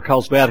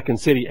 Because Vatican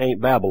City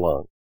ain't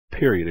Babylon.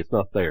 Period. It's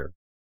not there.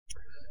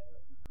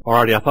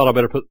 Alrighty, I thought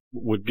I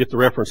would get the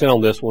reference in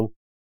on this one.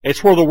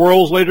 It's where the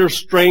world's leaders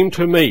stream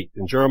to meet.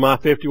 In Jeremiah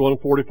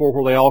 51:44,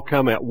 where they all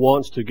come at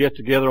once to get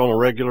together on a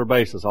regular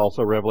basis.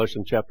 Also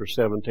Revelation chapter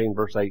 17,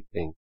 verse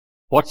 18.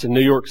 What's in New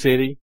York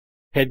City?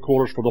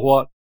 Headquarters for the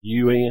what?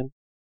 UN.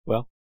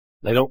 Well,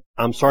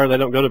 I'm sorry they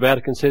don't go to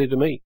Vatican City to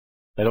meet.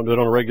 They don't do it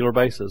on a regular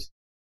basis.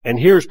 And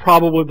here's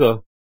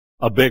probably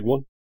a big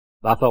one.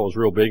 I thought was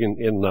real big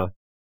in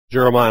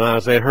Jeremiah and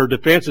Isaiah. Her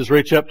defenses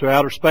reach up to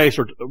outer space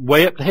or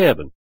way up to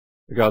heaven.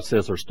 God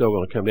says they're still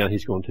going to come down.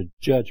 He's going to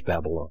judge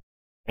Babylon.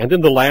 And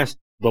then the last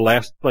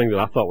thing that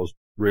I thought was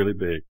really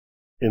big.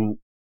 In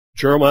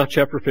Jeremiah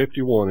chapter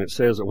 51, it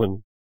says that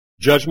when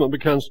judgment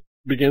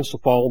begins to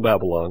fall on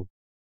Babylon,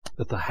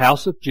 that the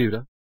house of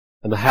Judah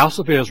and the house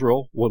of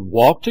Israel would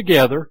walk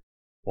together,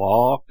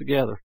 not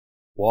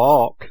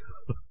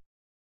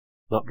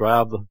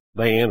drive the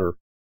van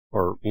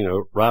or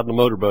ride the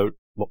motorboat.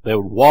 They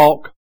would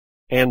walk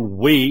and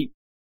weep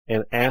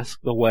and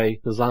ask the way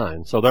to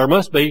Zion. So there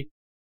must be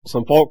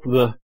some folk from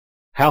the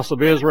house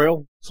of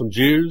Israel, some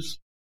Jews,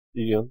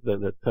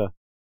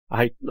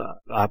 I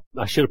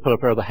should have put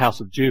up there the house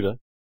of Judah.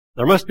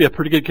 There must be a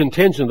pretty good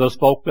contingent of those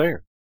folk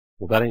there.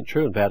 Well, that ain't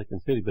true in Vatican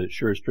City, but it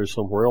sure is true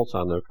somewhere else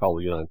I know called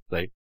the United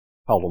States,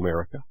 called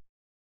America.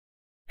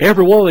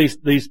 Every one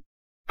of these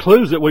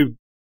clues that we've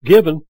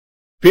given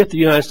fit the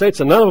United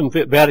States, and none of them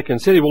fit Vatican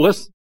City. Well,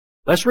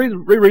 let's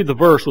reread the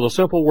verse with a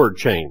simple word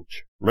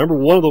change. Remember,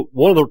 one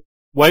of the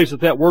ways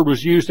that word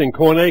was used in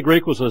Koine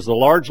Greek was as a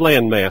large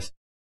landmass.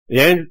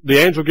 The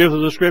angel gives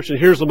a description.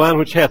 Here's the mind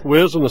which hath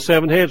wisdom. The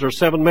 7 heads are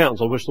 7 mountains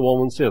on which the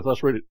woman sitteth.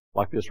 Let's read it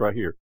like this right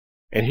here.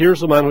 And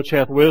here's the mind which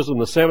hath wisdom.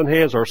 The 7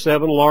 heads are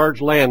 7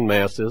 large land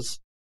masses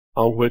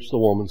on which the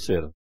woman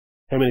sitteth.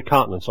 How many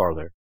continents are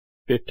there?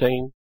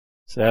 15?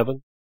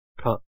 7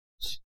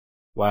 continents.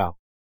 Wow.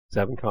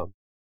 7 continents.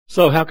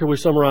 So how can we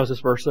summarize this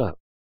verse up?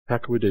 How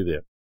can we do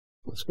that?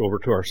 Let's go over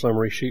to our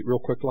summary sheet real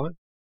quick line.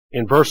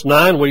 In verse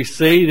 9, we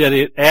see that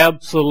it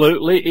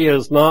absolutely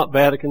is not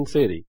Vatican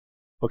City,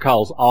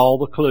 because all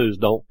the clues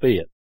don't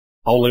fit.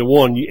 Only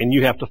one, and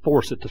you have to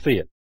force it to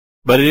fit.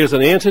 But it is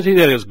an entity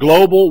that is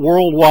global,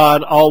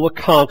 worldwide, all the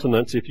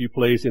continents, if you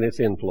please, in its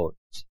influence.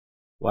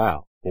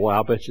 Wow. Well,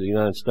 I bet you the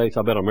United States,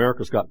 I bet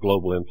America's got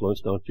global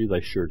influence, don't you?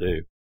 They sure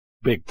do.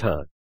 Big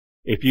time.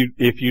 If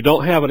you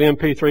don't have an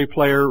MP3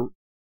 player,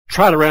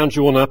 try to round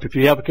you one up. If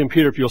you have a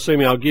computer, if you'll see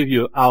me, I'll give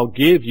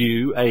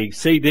you a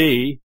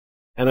CD,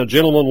 and a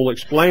gentleman will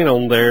explain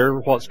on there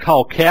what's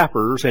called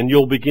cappers, and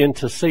you'll begin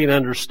to see and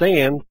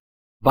understand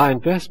by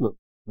investment.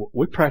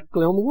 We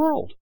practically own the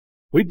world.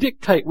 We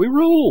dictate, we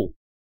rule.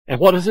 And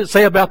what does it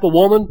say about the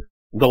woman?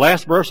 The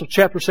last verse of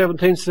chapter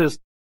 17 says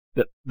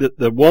that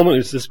the woman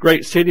is this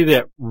great city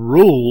that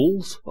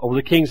rules over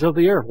the kings of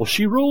the earth. Well,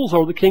 she rules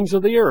over the kings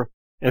of the earth.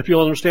 And if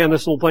you'll understand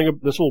this little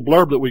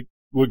blurb that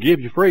we'll give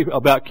you free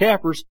about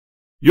cappers,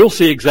 you'll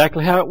see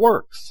exactly how it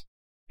works.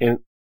 And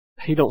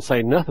he don't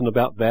say nothing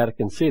about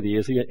Vatican City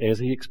as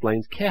he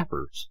explains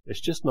cappers.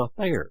 It's just not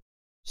there.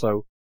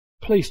 So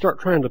please start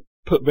trying to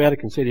put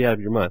Vatican City out of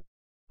your mind.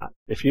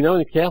 If you know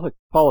any Catholic,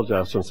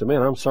 apologize to them and say,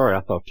 man, I'm sorry,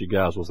 I thought you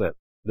guys was that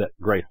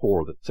great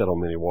whore that sat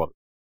on many waters.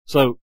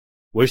 So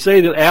we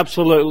say that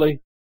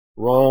absolutely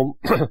Rome,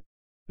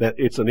 that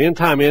it's an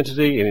end-time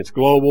entity and it's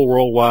global,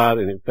 worldwide,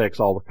 and it affects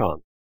all the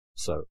continents.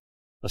 So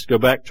let's go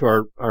back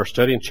to our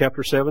study in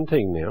chapter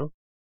 17 now.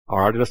 All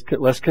right,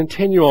 let's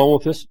continue on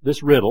with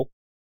this riddle.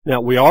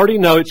 Now, we already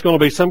know it's going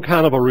to be some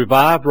kind of a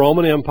revived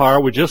Roman Empire.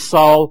 We just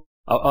saw,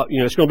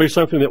 it's going to be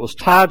something that was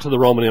tied to the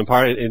Roman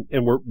Empire,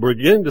 and we're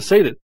beginning to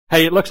see that,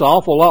 hey, it looks an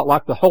awful lot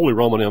like the Holy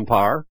Roman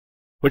Empire,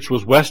 which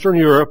was Western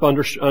Europe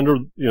under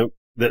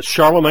that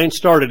Charlemagne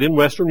started in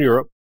Western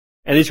Europe,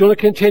 and he's going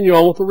to continue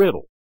on with the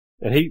riddle.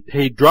 And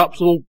he drops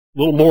little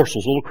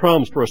morsels, little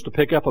crumbs for us to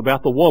pick up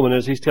about the woman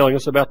as he's telling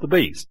us about the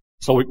beast.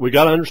 So we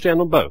got to understand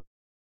them both.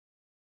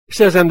 He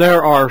says, and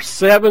there are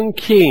 7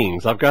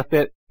 kings. I've got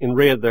that in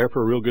red there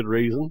for a real good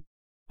reason.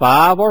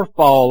 5 are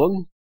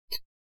fallen.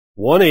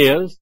 1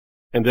 is,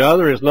 and the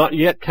other is not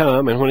yet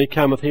come, and when he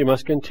cometh, he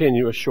must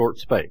continue a short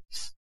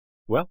space.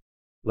 Well,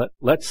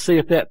 let's see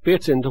if that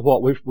fits into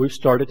what we've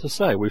started to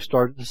say. We've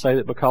started to say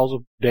that because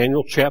of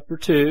Daniel chapter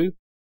 2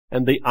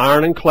 and the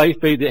iron and clay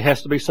feet, it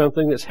has to be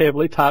something that's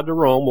heavily tied to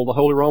Rome. Well, the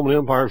Holy Roman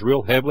Empire is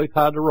real heavily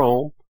tied to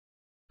Rome.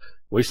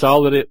 We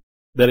saw that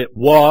it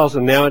was,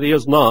 and now it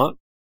is not.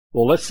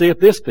 Well, let's see if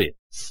this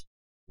fits.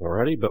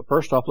 Alrighty, but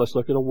first off, let's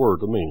look at a word,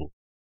 the meaning.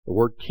 The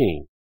word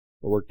king.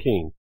 The word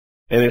king.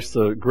 And it's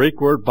the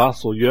Greek word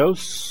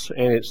basileus,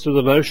 and it's to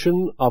the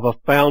notion of a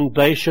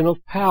foundation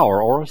of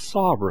power or a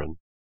sovereign.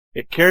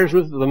 It carries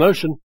with it the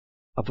notion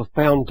of a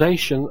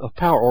foundation of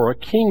power or a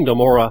kingdom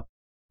or a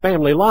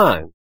family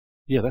line.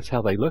 Yeah, that's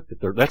how they looked at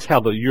that's how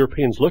the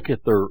Europeans look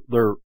at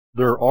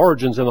their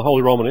origins in the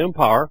Holy Roman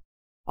Empire.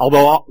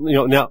 Although,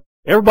 now,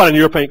 everybody in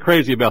Europe ain't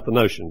crazy about the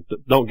notion.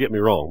 Don't get me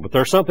wrong. But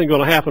there's something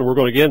going to happen. We're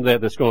going to get into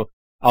that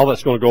all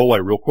that's going to go away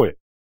real quick.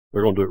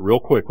 We're going to do it real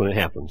quick when it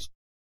happens.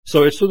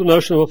 So it's to the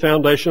notion of a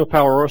foundation of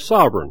power or a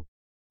sovereign.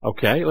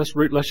 Okay, let's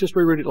just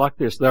reread it like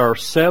this. There are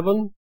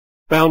 7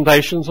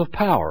 foundations of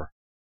power.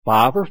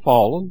 5 are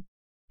fallen,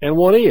 and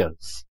one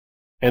is.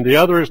 And the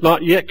other is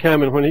not yet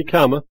come, and when he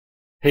cometh,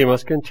 he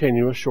must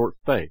continue a short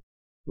space.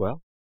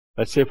 Well,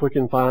 let's see if we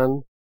can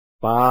find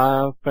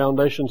 5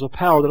 foundations of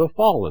power that have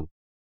fallen.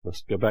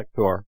 Let's go back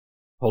to our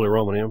Holy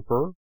Roman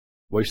Emperor.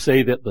 We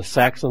see that the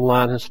Saxon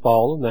line has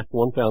fallen. That's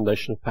one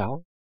foundation of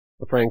power.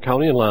 The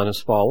Franconian line has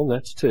fallen.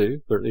 That's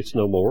 2. It's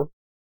no more.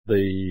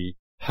 The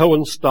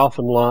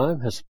Hohenstaufen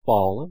line has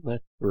fallen.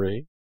 That's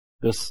 3.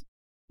 This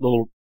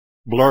little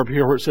blurb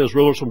here where it says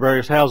rulers from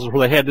various houses,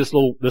 where they had this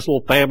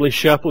little family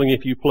shuffling,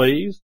 if you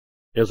please,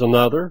 is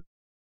another.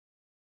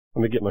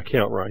 Let me get my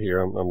count right here.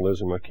 I'm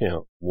losing my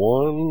count.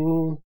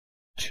 1,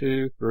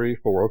 2, 3,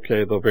 4.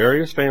 Okay, the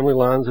various family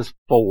lines is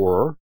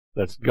 4.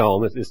 That's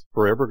gone. It's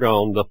forever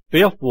gone. The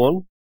 5th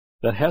one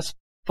that has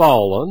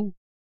fallen,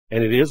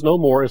 and it is no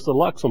more, is the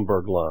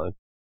Luxembourg line.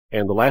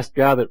 And the last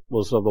guy that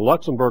was of the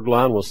Luxembourg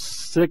line was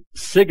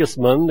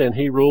Sigismund, and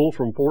he ruled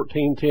from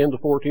 1410 to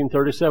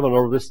 1437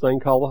 over this thing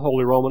called the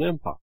Holy Roman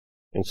Empire.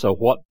 And so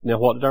what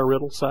did our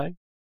riddle say?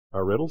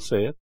 Our riddle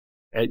said,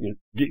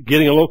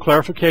 getting a little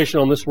clarification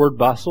on this word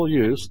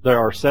basileus, there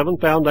are 7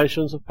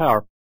 foundations of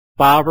power.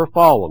 5 are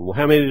fallen. Well,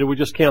 how many did we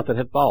just count that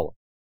had fallen?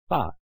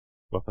 5.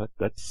 Well,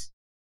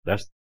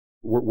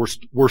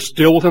 we're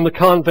still within the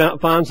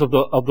confines of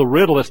the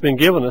riddle that's been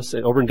given us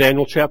over in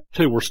Daniel chapter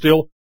 2. We're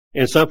still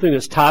in something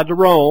that's tied to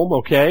Rome,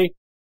 okay?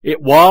 It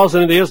was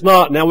and it is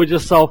not. Now we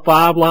just saw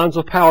 5 lines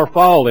of power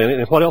fall in it.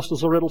 And what else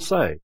does the riddle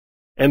say?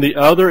 And the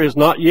other is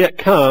not yet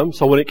come,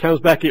 so when it comes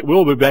back, it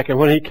will be back. And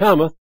when he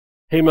cometh,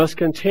 he must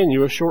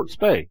continue a short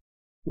space.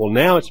 Well,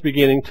 now it's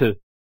beginning to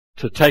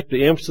take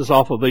the emphasis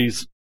off of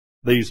these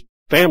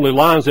family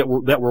lines that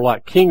were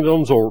like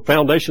kingdoms or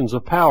foundations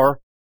of power.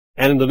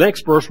 And in the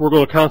next verse, we're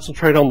going to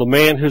concentrate on the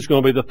man who's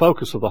going to be the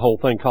focus of the whole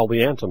thing, called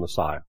the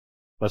anti-Messiah.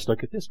 Let's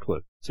look at this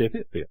clue, see if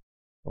it fits.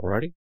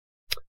 Alrighty?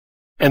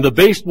 And the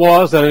beast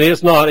was, and it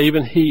is not,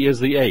 even he is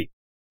the 8th.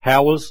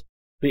 How was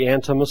the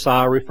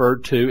anti-Messiah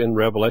referred to in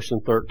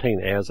Revelation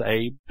 13? As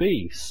a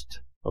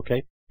beast.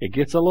 Okay? It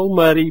gets a little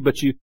muddy, but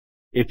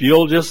if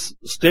you'll just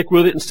stick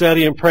with it and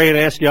study and pray and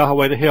ask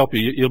Yahweh to help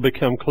you, it'll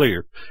become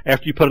clear.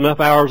 After you put enough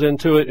hours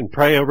into it and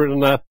pray over it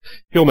enough,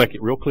 He'll make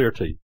it real clear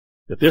to you.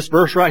 That this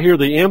verse right here,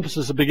 the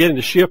emphasis is beginning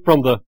to shift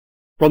from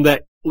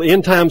that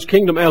end times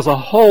kingdom as a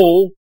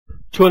whole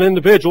to an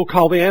individual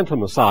called the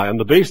anti-Messiah. And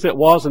the beast that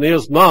was and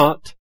is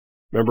not,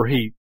 remember,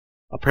 he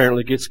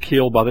apparently gets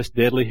killed by this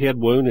deadly head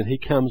wound, and he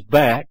comes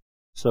back.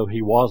 So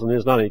he was and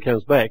is not, and he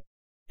comes back.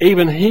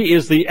 Even he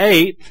is the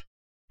 8th,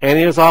 and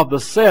is of the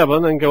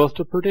 7, and goeth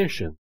to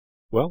perdition.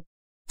 Well,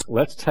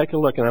 let's take a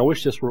look. And I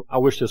wish this were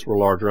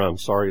larger. I'm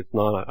sorry it's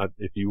not.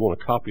 If you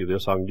want a copy of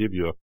this, I can give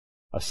you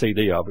a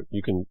CD of it.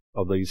 You can,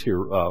 of these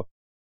here,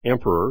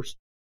 emperors.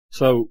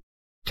 So,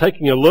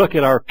 taking a look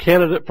at our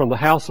candidate from the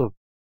House of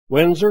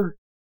Windsor,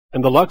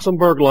 and the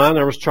Luxembourg line,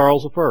 there was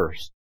Charles I.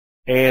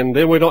 And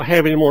then we don't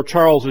have any more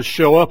Charleses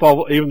show up,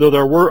 even though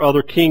there were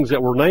other kings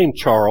that were named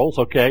Charles,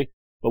 okay?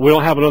 But we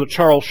don't have another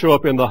Charles show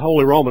up in the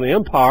Holy Roman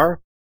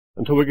Empire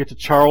until we get to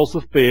Charles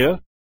V.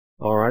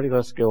 Alrighty,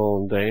 let's go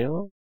on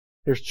down.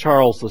 Here's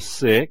Charles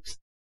VI,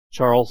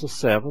 Charles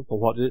VII. Well,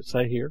 what did it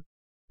say here?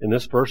 In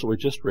this verse that we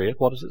just read,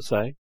 what does it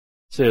say? It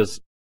says,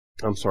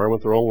 I'm sorry, I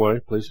went the wrong way.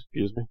 Please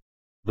excuse me.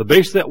 The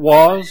beast that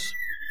was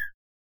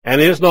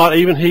and is not,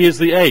 even he is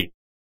the 8th.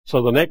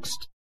 So the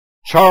next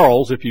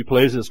Charles, if you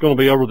please, is going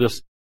to be over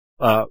this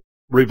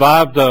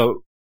revived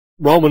Holy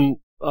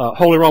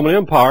Roman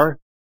Empire.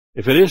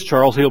 If it is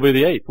Charles, he'll be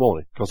the 8th,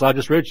 won't he? Because I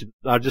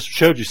just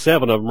showed you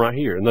 7 of them right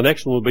here, and the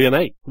next one will be an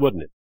 8th,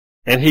 wouldn't it?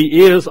 And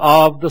he is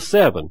of the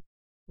 7.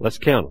 Let's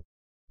count them.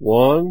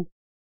 1,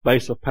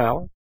 base of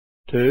power.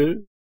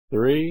 2,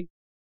 3,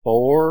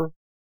 4,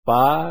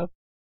 5,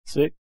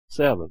 6,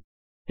 7.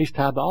 He's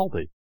tied to all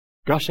these.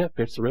 Gosh, that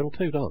fits the riddle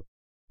too, don't it?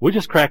 We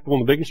just cracked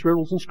one of the biggest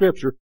riddles in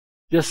Scripture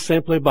just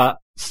simply by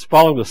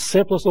following the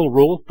simplest little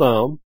rule of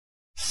thumb.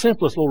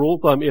 Simplest little rule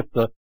of thumb.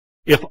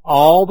 If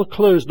all the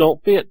clues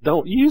don't fit,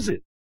 don't use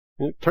it.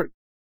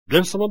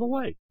 Give some of them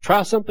away.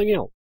 Try something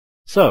else.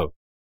 So,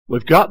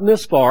 we've gotten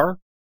this far.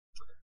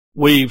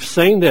 We've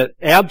seen that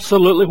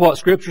absolutely what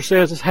Scripture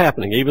says is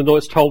happening, even though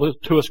it's told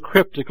to us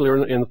cryptically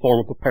or in the form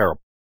of a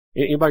parable.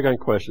 Anybody got any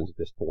questions at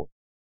this point?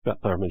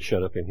 Got Thurman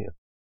shut up in here.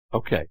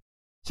 Okay.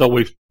 So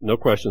no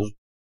questions.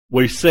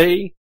 We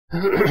see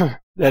that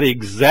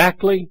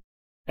exactly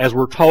as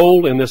we're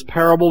told in this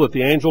parable that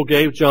the angel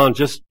gave John,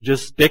 just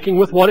sticking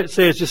with what it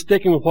says, just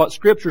sticking with what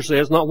Scripture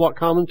says, not what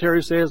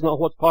commentary says, not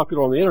what's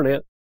popular on the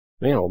internet.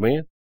 Man, oh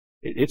man,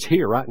 it's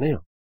here right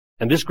now.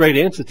 And this great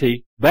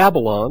entity,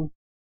 Babylon,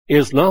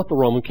 is not the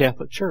Roman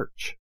Catholic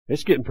Church.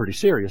 It's getting pretty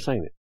serious,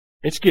 ain't it?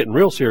 It's getting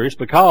real serious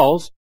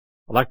because,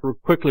 I'd like to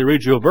quickly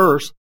read you a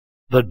verse.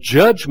 The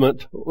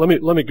judgment, let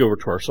me go over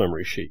to our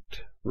summary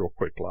sheet real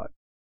quick like.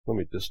 Let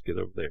me just get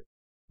over there.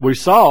 We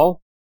saw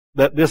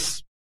that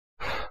this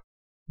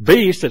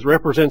beast that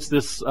represents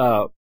this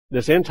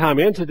end time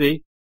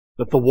entity,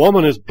 that the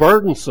woman is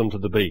burdensome to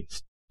the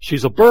beast.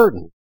 She's a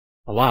burden,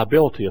 a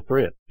liability, a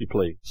threat, if you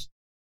please.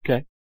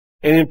 Okay?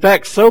 And in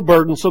fact, so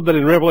burdensome that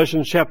in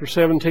Revelation chapter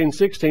 17,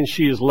 16,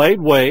 she is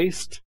laid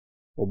waste,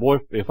 Well,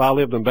 boy, if I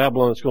lived in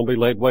Babylon, it's going to be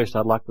laid waste.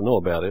 I'd like to know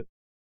about it.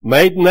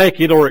 Made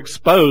naked or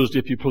exposed,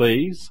 if you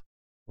please.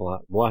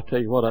 Well, I tell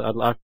you what, I'd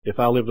like, if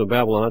I lived in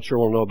Babylon, I'd sure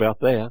want to know about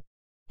that.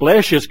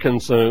 Flesh is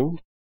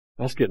consumed.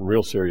 That's getting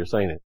real serious,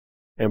 ain't it?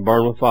 And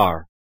burned with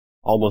fire.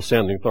 Almost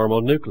sounding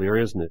thermonuclear,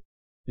 isn't it?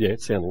 Yeah,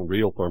 it's sounding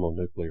real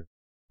thermonuclear.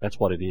 That's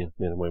what it is.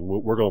 Anyway,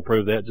 we're going to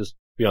prove that just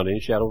beyond any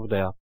shadow of a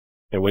doubt.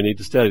 And we need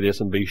to study this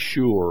and be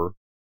sure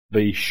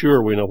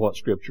we know what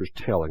Scripture's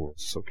telling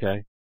us,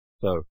 okay?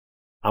 So,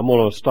 I'm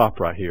going to stop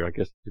right here. I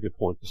guess it's a good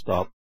point to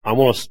stop. I'm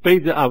going to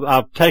speed it.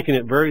 I've taken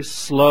it very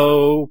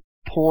slow,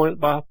 point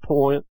by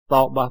point,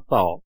 thought by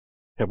thought.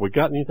 Have we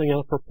gotten anything out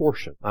of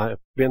proportion? I have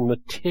been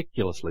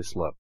meticulously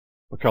slow.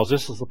 Because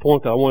this is the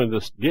point that I wanted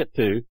us to get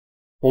to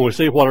when we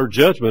see what her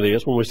judgment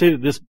is, when we see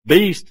that this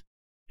beast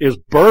is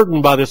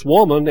burdened by this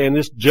woman and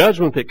this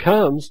judgment that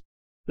comes.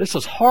 This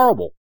is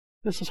horrible.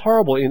 This is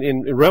horrible.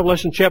 In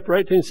Revelation chapter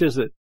 18 it says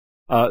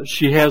that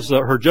she has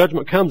her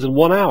judgment comes in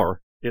 1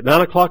 hour. At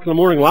 9 o'clock in the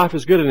morning, life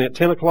is good, and at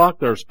 10 o'clock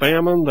there's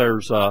famine,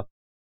 there's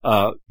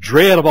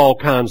dread of all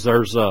kinds,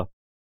 there's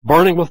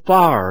burning with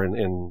fire,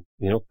 and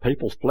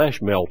people's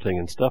flesh melting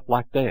and stuff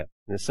like that.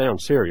 And it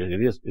sounds serious.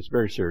 It is. It's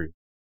very serious.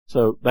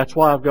 So that's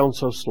why I've gone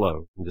so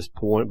slow, and just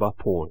point by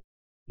point.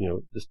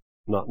 Just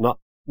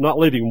not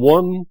leaving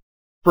one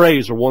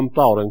phrase or one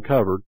thought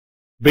uncovered,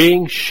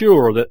 being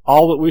sure that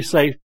all that we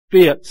say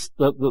fits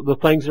the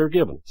things that are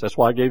given. So that's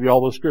why I gave you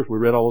all those scriptures. We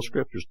read all those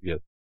scriptures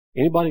together.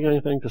 Anybody got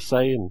anything to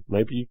say? And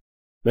maybe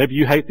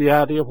you hate the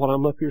idea of what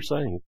I'm up here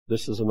saying.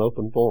 This is an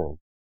open forum.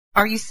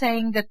 Are you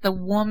saying that the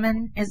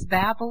woman is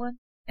Babylon?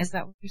 Is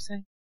that what you're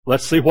saying?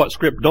 Let's see what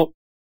scripture.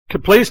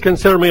 Please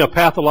consider me a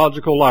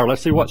pathological liar.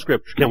 Let's see what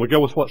scripture. Can we go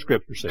with what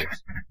scripture says?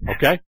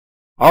 Okay?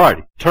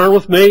 Alrighty. Turn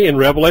with me in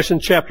Revelation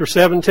chapter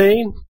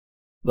 17.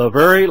 The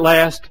very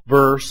last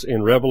verse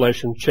in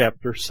Revelation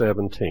chapter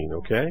 17.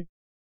 Okay?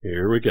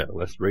 Here we go.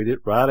 Let's read it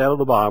right out of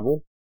the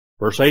Bible.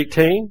 Verse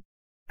 18.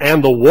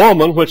 And the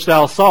woman which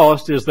thou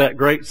sawest is that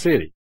great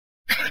city,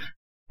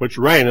 which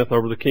reigneth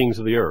over the kings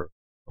of the earth.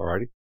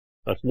 Alrighty?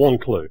 That's one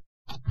clue.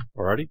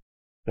 Alrighty?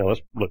 Now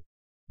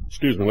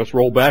let's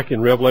roll back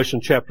in Revelation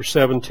chapter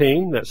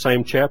 17, that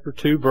same chapter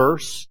 2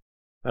 verse.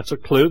 That's a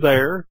clue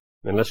there.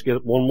 And let's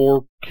get one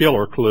more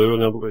killer clue.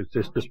 In other words,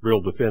 it's just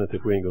real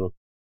definitive.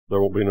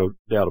 There won't be no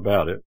doubt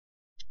about it.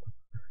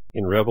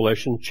 In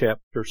Revelation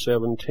chapter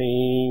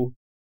 17,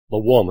 the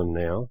woman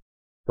now.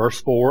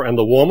 Verse 4, and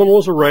the woman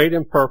was arrayed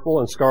in purple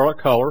and scarlet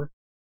color,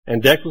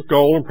 and decked with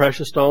gold and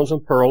precious stones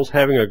and pearls,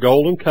 having a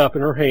golden cup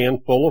in her hand,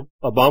 full of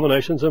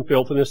abominations and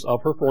filthiness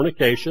of her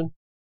fornication.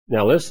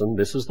 Now listen,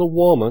 this is the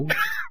woman.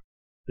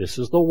 This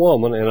is the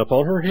woman, and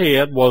upon her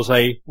head was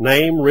a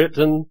name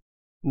written,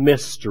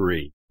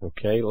 Mystery.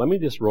 Okay, let me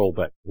just roll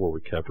back to where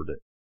we covered it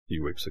a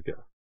few weeks ago.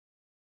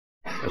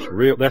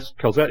 That's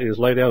because that is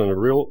laid out in a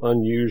real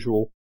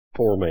unusual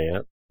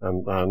format.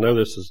 I know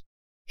this is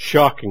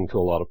shocking to a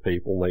lot of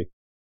people.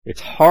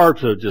 It's hard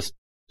to just,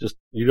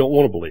 you don't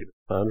want to believe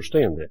it. I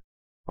understand that.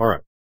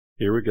 Alright,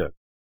 here we go.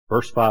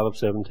 Verse 5 of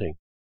 17.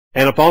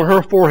 And upon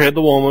her forehead,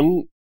 the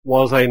woman,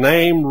 was a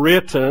name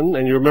written,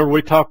 and you remember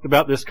we talked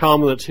about this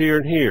comma that's here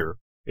and here.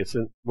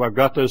 I've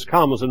got those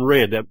commas in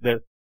red.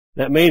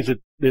 That means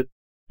that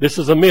this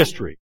is a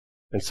mystery.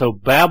 And so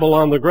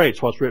Babylon the Great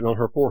is what's written on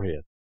her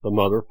forehead. The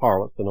mother of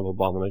harlots and of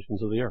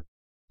abominations of the earth.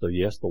 So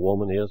yes, the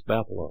woman is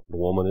Babylon. The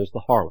woman is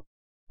the harlot.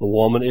 The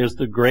woman is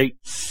the great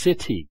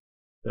city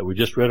that we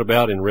just read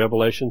about in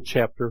Revelation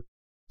chapter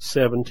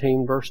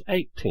 17 verse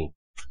 18.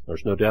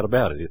 There's no doubt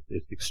about it.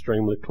 It's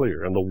extremely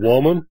clear. And the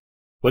woman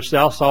which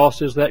thou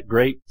sawest is that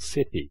great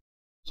city.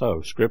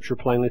 So Scripture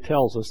plainly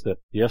tells us that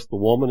yes, the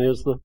woman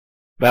is the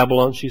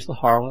Babylon. She's the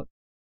harlot,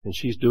 and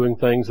she's doing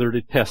things that are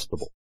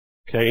detestable.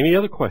 Okay, any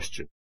other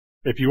question?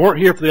 If you weren't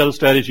here for the other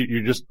studies,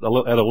 you're just at a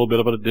little bit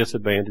of a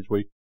disadvantage.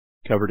 We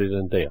covered it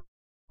in depth.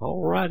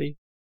 All righty.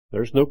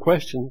 There's no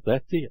questions.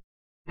 That's it.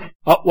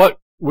 Oh, what?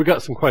 We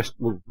got some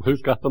questions.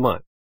 Who's got the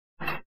mic?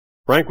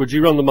 Frank, would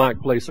you run the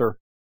mic, please, sir?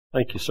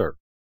 Thank you, sir.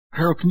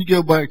 Harold, can you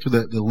go back to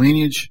the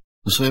lineage,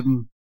 the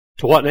seven?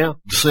 To what now?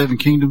 The 7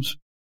 kingdoms.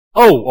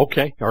 Oh,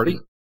 okay,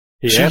 Artie.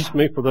 He asked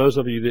me, for those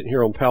of you who didn't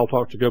hear on Pal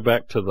Talk, to go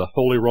back to the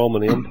Holy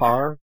Roman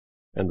Empire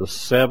and the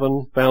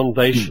 7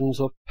 foundations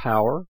of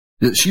power.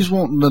 She's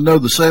wanting to know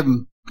the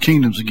 7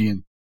 kingdoms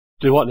again.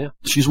 Do what now?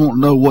 She's wanting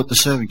to know what the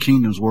 7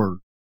 kingdoms were.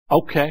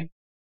 Okay.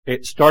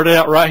 It started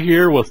out right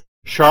here with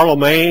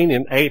Charlemagne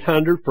in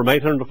 800. From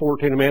 800 to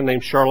 14, a man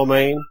named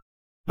Charlemagne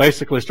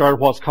basically started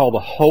what's called the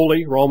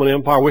Holy Roman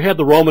Empire. We had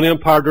the Roman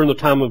Empire during the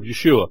time of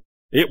Yeshua.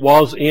 It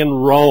was in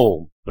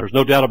Rome. There's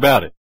no doubt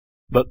about it.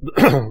 But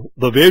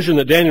the vision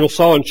that Daniel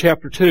saw in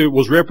chapter 2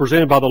 was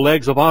represented by the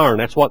legs of iron.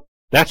 That's what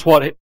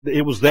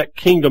it was, that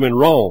kingdom in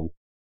Rome.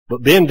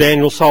 But then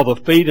Daniel saw the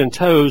feet and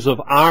toes of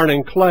iron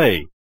and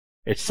clay.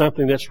 It's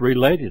something that's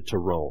related to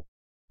Rome,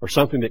 or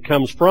something that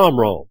comes from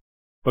Rome.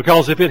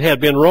 Because if it had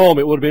been Rome,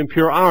 it would have been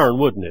pure iron,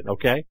 wouldn't it?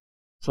 Okay?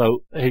 So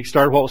he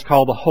started what was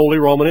called the Holy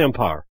Roman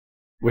Empire.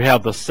 We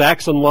have the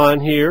Saxon line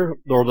here,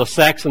 or the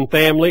Saxon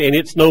family, and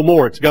it's no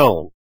more. It's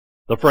gone.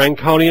 the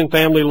Franconian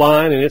family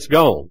line, and it's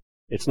gone.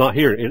 It's not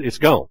here. It's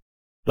gone.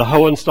 The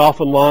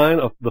Hohenstaufen line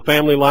of the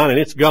family line, and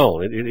it's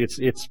gone.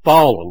 It's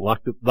fallen.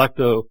 Like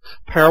the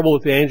parable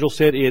that the angel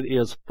said, it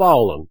is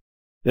fallen.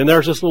 Then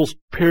there's this little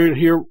period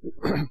here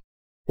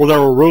where there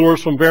were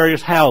rulers from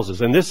various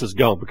houses, and this is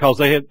gone because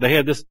they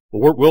had this.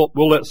 We'll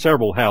let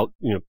several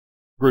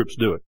groups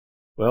do it.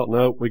 Well,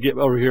 no, we get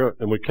over here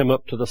and we come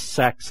up to the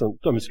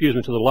to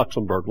the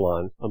Luxembourg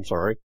line. I'm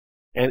sorry,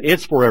 and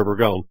it's forever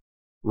gone.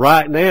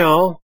 Right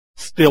now,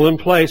 still in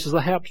place is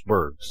the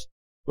Habsburgs.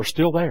 They're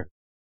still there.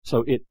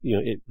 So it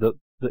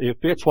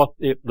fits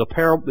the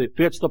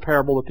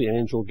parable that the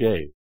angel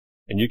gave.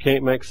 And you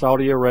can't make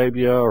Saudi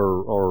Arabia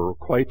or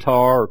Qatar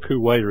or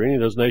Kuwait or any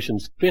of those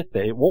nations fit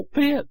that. It won't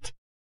fit.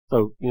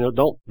 So,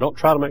 don't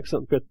try to make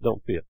something fit that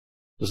don't fit.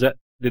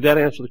 Did that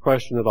answer the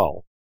question at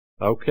all?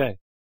 Okay.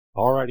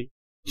 All righty.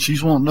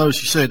 She's wanting to know,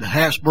 she said the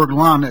Habsburg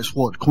line, that's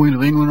what, Queen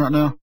of England right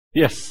now?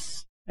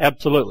 Yes,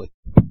 absolutely.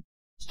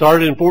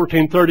 Started in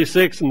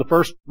 1436 and the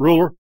first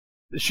ruler,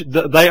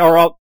 they are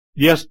all,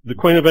 yes, the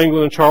Queen of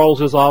England and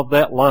Charles is of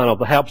that line, of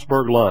the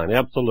Habsburg line.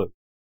 Absolutely.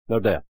 No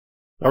doubt.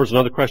 There was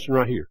another question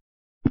right here.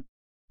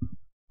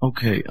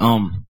 Okay,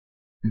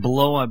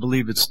 below, I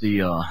believe it's the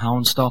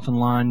Hohenstaufen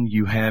line.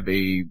 You have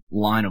a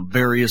line of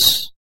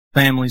various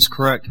families,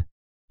 correct?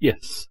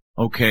 Yes.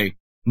 Okay.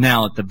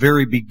 Now, at the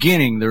very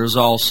beginning, there's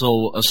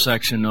also a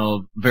section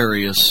of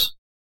various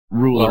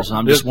rulers. Well,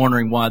 I'm just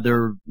wondering why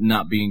they're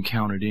not being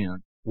counted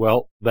in.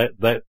 Well,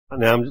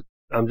 now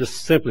I'm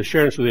just simply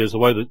sharing this with you as the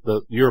way that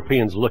the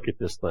Europeans look at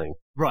this thing.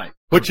 Right.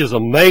 Which is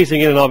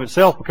amazing in and of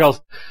itself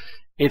because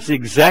it's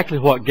exactly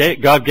what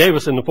God gave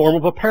us in the form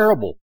of a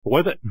parable.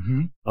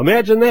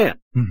 Imagine that.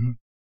 Mm-hmm.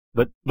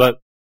 But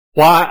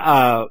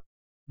why,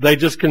 they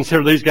just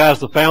consider these guys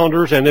the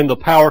founders and then the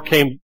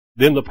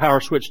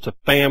power switched to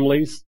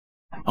families.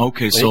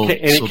 Okay, so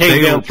it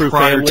came down through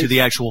prior families. to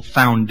the actual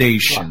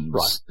foundations,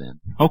 right. Then.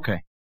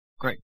 Okay,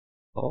 great.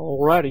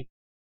 All righty.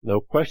 No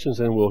questions,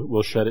 then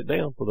we'll shut it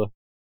down but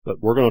I'm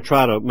going to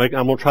try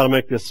to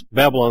make this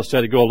Babylon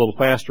study go a little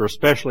faster,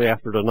 especially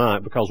after tonight,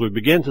 because we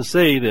begin to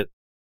see that,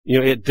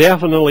 it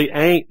definitely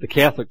ain't the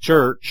Catholic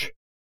Church,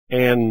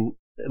 and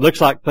it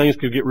looks like things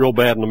could get real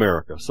bad in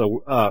America.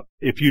 So,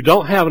 if you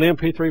don't have an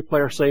MP3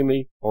 player, see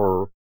me,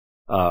 or,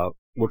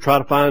 we'll try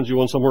to find you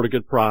one somewhere at a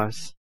good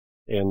price.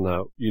 And,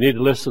 you need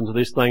to listen to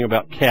this thing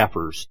about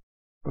Kafirs,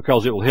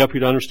 because it will help you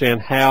to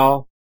understand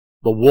how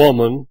the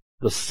woman,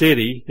 the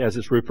city, as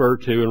it's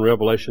referred to in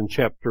Revelation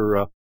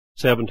chapter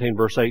 17,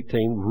 verse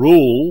 18,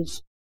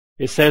 rules.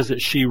 It says that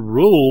she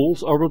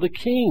rules over the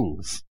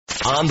kings.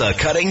 On the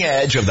cutting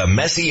edge of the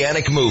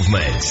Messianic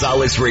movement,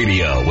 Solace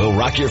Radio will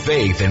rock your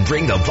faith and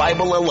bring the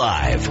Bible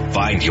alive.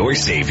 Find your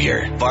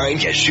Savior. Find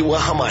Yeshua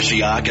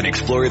HaMashiach and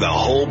explore the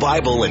whole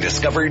Bible and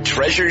discover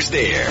treasures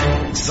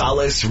there.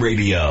 Solace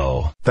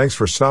Radio. Thanks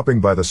for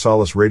stopping by the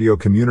Solace Radio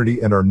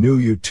community and our new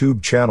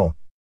YouTube channel.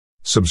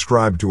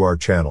 Subscribe to our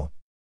channel.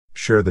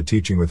 Share the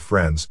teaching with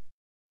friends.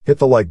 Hit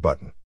the like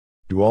button.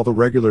 Do all the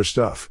regular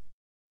stuff.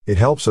 It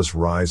helps us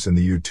rise in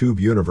the YouTube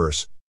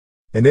universe,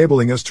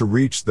 enabling us to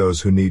reach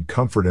those who need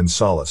comfort and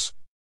solace.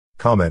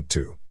 Comment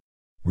too.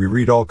 We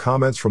read all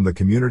comments from the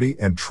community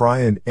and try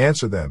and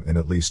answer them in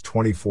at least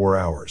 24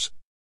 hours.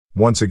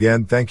 Once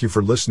again, thank you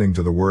for listening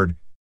to the Word.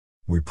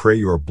 We pray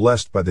you are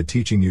blessed by the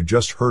teaching you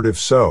just heard. If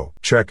so,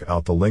 check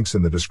out the links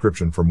in the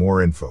description for more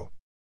info.